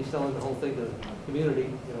hopefully selling the whole thing to the community,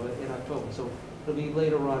 in October. So it'll be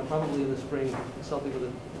later on, probably in the spring, consulting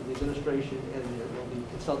with the administration, and we'll be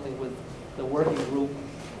consulting with the working group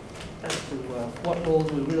as to what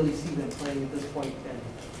roles we really see them playing at this point and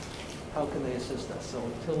how can they assist us. So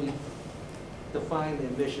until we define the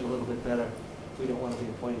ambition a little bit better, we don't want to be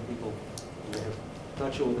appointing people we're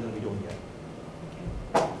not sure what they're going to be doing yet.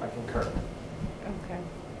 I concur. Okay.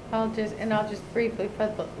 I'll just briefly, for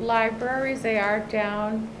the libraries, they are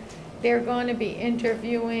down. They're going to be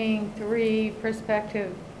interviewing 3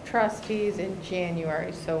 prospective trustees in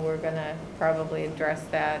January, so we're going to probably address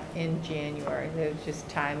that in January. There's just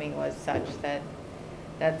timing was such that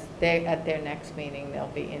at their next meeting, they'll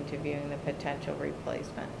be interviewing the potential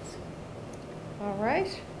replacements. All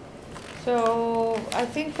right. So I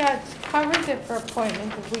think that covers it for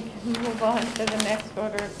appointments. If we can move on to the next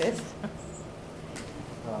order of business.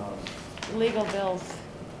 Legal bills.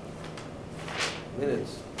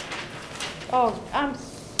 Minutes. Oh, At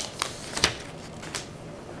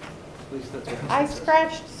least that's what I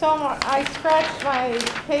scratched my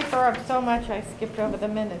paper up so much I skipped over the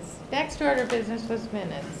minutes. Next order of business was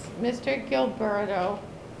minutes. Mr. Gilberto.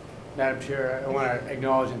 Madam Chair, I want to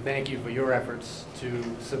acknowledge and thank you for your efforts to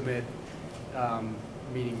submit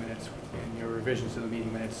meeting minutes and your revisions to the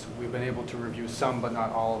meeting minutes. We've been able to review some, but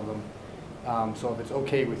not all of them. So if it's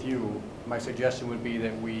okay with you, my suggestion would be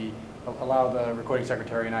that we allow the recording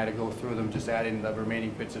secretary and I to go through them, just add in the remaining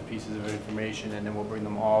bits and pieces of information, and then we'll bring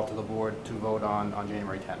them all to the board to vote on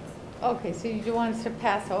January 10th. Okay, so you want us to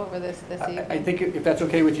pass over this evening? I think if that's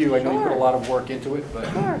okay with you, I know you put a Sure. lot of work into it, but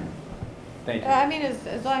Sure. thank you. I mean,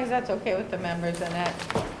 as long as that's okay with the members and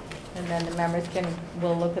then the members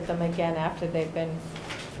we'll look at them again after they've been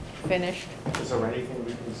finished. Is there anything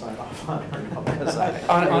we can sign off on or no? Because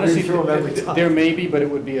Honestly, through them every time. there may be, but it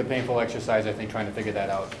would be a painful exercise, I think, trying to figure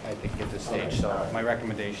that out, I think, at this stage. Okay, So all right. my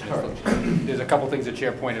recommendation All is, there's a couple things the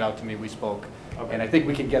chair pointed out to me, we spoke, Okay. and I think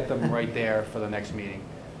we can get them right there for the next meeting.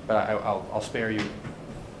 But I'll spare you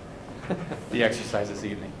the exercise this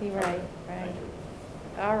evening. Right.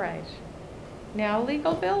 All right. Now,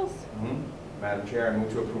 legal bills? Madam Chair, I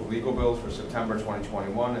move to approve legal bills for September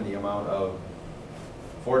 2021 in the amount of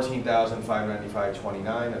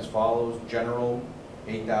 $14,595.29 as follows. General,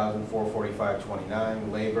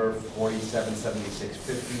 $8,445.29. Labor,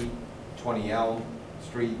 $4776.50. 20 Elm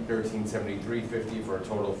Street, $1373.50 for a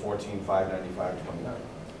total of $14,595.29.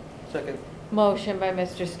 Second. Motion by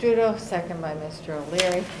Mr. Studo, second by Mr.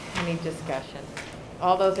 O'Leary. Any discussion?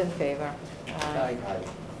 All those in favor? Aye.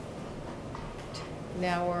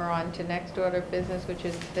 Now we're on to next order of business, which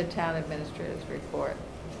is the town administrator's report.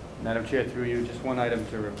 Madam Chair, through you, just one item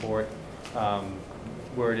to report.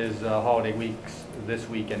 Where it is holiday weeks this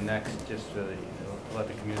week and next, just to let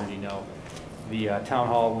the community know. The town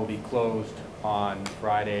hall will be closed on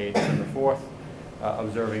Friday, December 4th,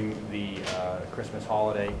 observing the Christmas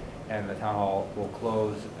holiday, and the town hall will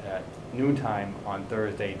close at noontime on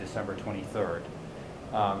Thursday, December 23rd.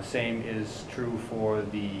 Same is true for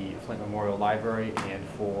the Flint Memorial Library and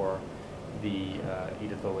for the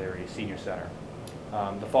Edith O'Leary Senior Center.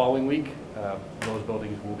 The following week, those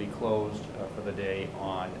buildings will be closed for the day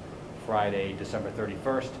on Friday, December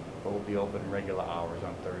 31st, but will be open regular hours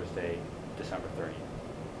on Thursday, December 30th.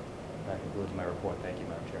 That concludes my report. Thank you,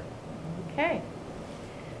 Madam Chair. Okay.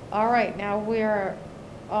 All right, now we're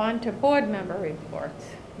on to board member reports.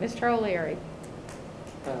 Mr. O'Leary.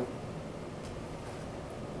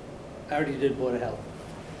 I already did Board of Health.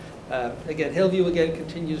 Again, Hillview again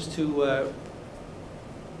continues to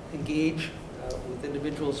engage with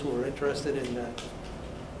individuals who are interested in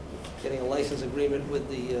getting a license agreement with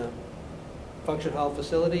the function hall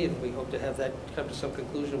facility, and we hope to have that come to some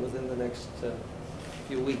conclusion within the next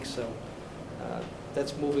few weeks. So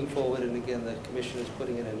that's moving forward, and again, the commission is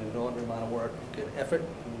putting in an inordinate amount of work and effort,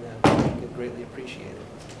 and greatly appreciate it.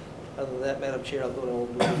 Other than that, Madam Chair, I'll go to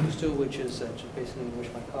old business too, which is just basically wish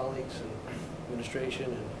my colleagues and administration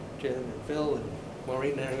and Jen and Phil and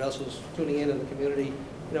Maureen and everyone else who's tuning in the community,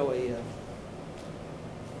 a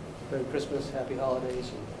Merry Christmas, Happy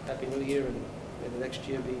Holidays, and Happy New Year, and may the next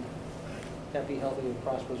year be happy, healthy, and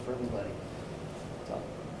prosperous for everybody. So,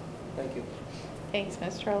 thank you. Thanks,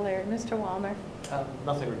 Mr. O'Leary. Mr. Wallner.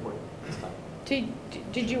 Nothing reported this time.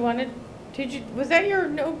 Did you want to Was that your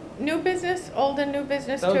new business, old and new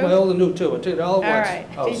business too? That was my old and new too, I did it all at once. All right.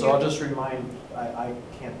 Oh, Did so you- I'll just remind, I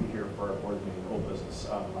can't be here for our board meeting, old business.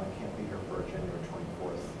 I can't be here for a January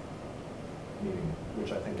 24th meeting,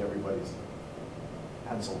 which I think everybody's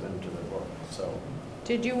penciled into their book, so.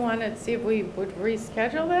 Did you want to see if we would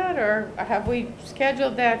reschedule that, or have we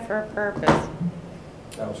scheduled that for a purpose?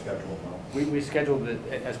 That was scheduled, no. We scheduled it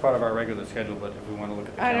as part of our regular schedule, but if we want to look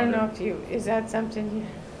at the I calendar. don't know if is that something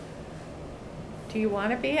do you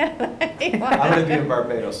want to be at? I'm going to be in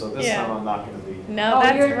Barbados, so this Yeah. time I'm not going to be. No, Oh,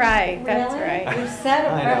 that's you're- right, that's really? right. You set a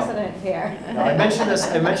I know. precedent here. No, I mentioned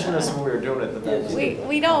this when we were doing it, that was.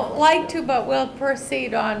 We don't like to, but we'll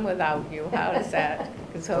proceed on without you. How does that?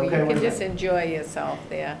 So you Okay, can with just that. enjoy yourself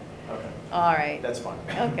there. Okay, All right. that's fine.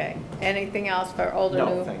 Okay. Anything else for old or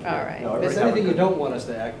No, new? thank you. All right. No, If there's Have a anything you good- don't want us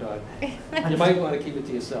to act on, you might want to keep it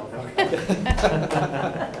to yourself.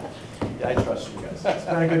 Yeah, I trust you guys. It's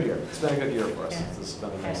been a good year. It's been a good year for us. Yeah. This has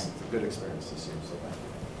been a nice, good experience this year, so thank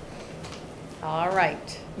you. All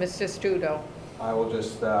right. Mr. Studo. I will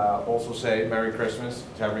just also say Merry Christmas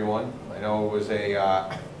to everyone. I know it was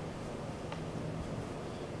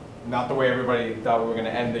not the way everybody thought we were going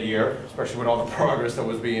to end the year, especially with all the progress that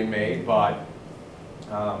was being made, but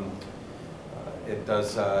it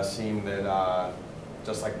does seem that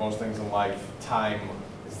just like most things in life, time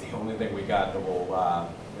is the only thing we got that will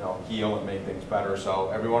heal and make things better. So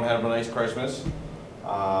everyone have a nice Christmas,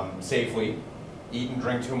 safely, eat and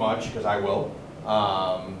drink too much, because I will,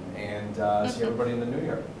 and see everybody in the new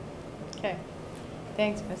year. Okay.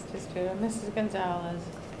 Thanks, Mr. Studo. Mrs. Gonzalez.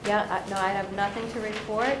 Yeah, no, I have nothing to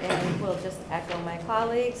report, and we'll just echo my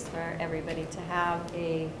colleagues for everybody to have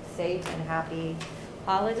a safe and happy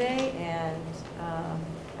holiday, and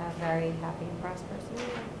a very happy and prosperous new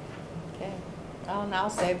year. Okay. Oh, and I'll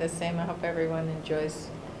say the same. I hope everyone enjoys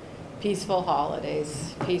peaceful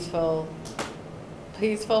holidays, peaceful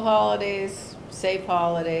holidays, safe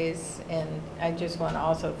holidays, and I just want to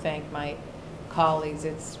also thank my colleagues.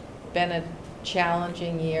 It's been a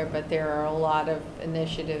challenging year, but there are a lot of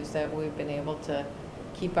initiatives that we've been able to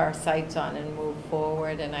keep our sights on and move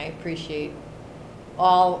forward, and I appreciate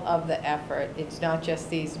all of the effort. It's not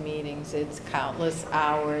just these meetings, it's countless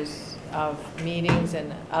hours of meetings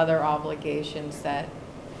and other obligations that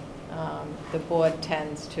the board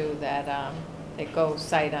tends to that go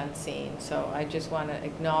sight unseen. So I just want to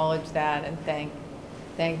acknowledge that and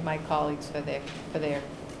thank my colleagues for their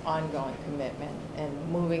ongoing commitment and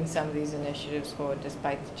moving some of these initiatives forward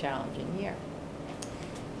despite the challenging year.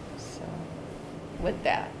 So with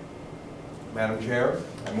that. Madam Chair,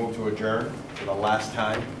 I move to adjourn for the last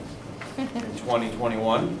time in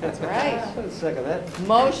 2021. That's right. Second that.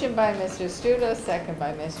 Motion by Mr. Studo, second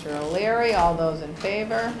by Mr. O'Leary. All those in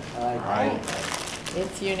favor? Aye.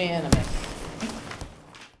 It's unanimous.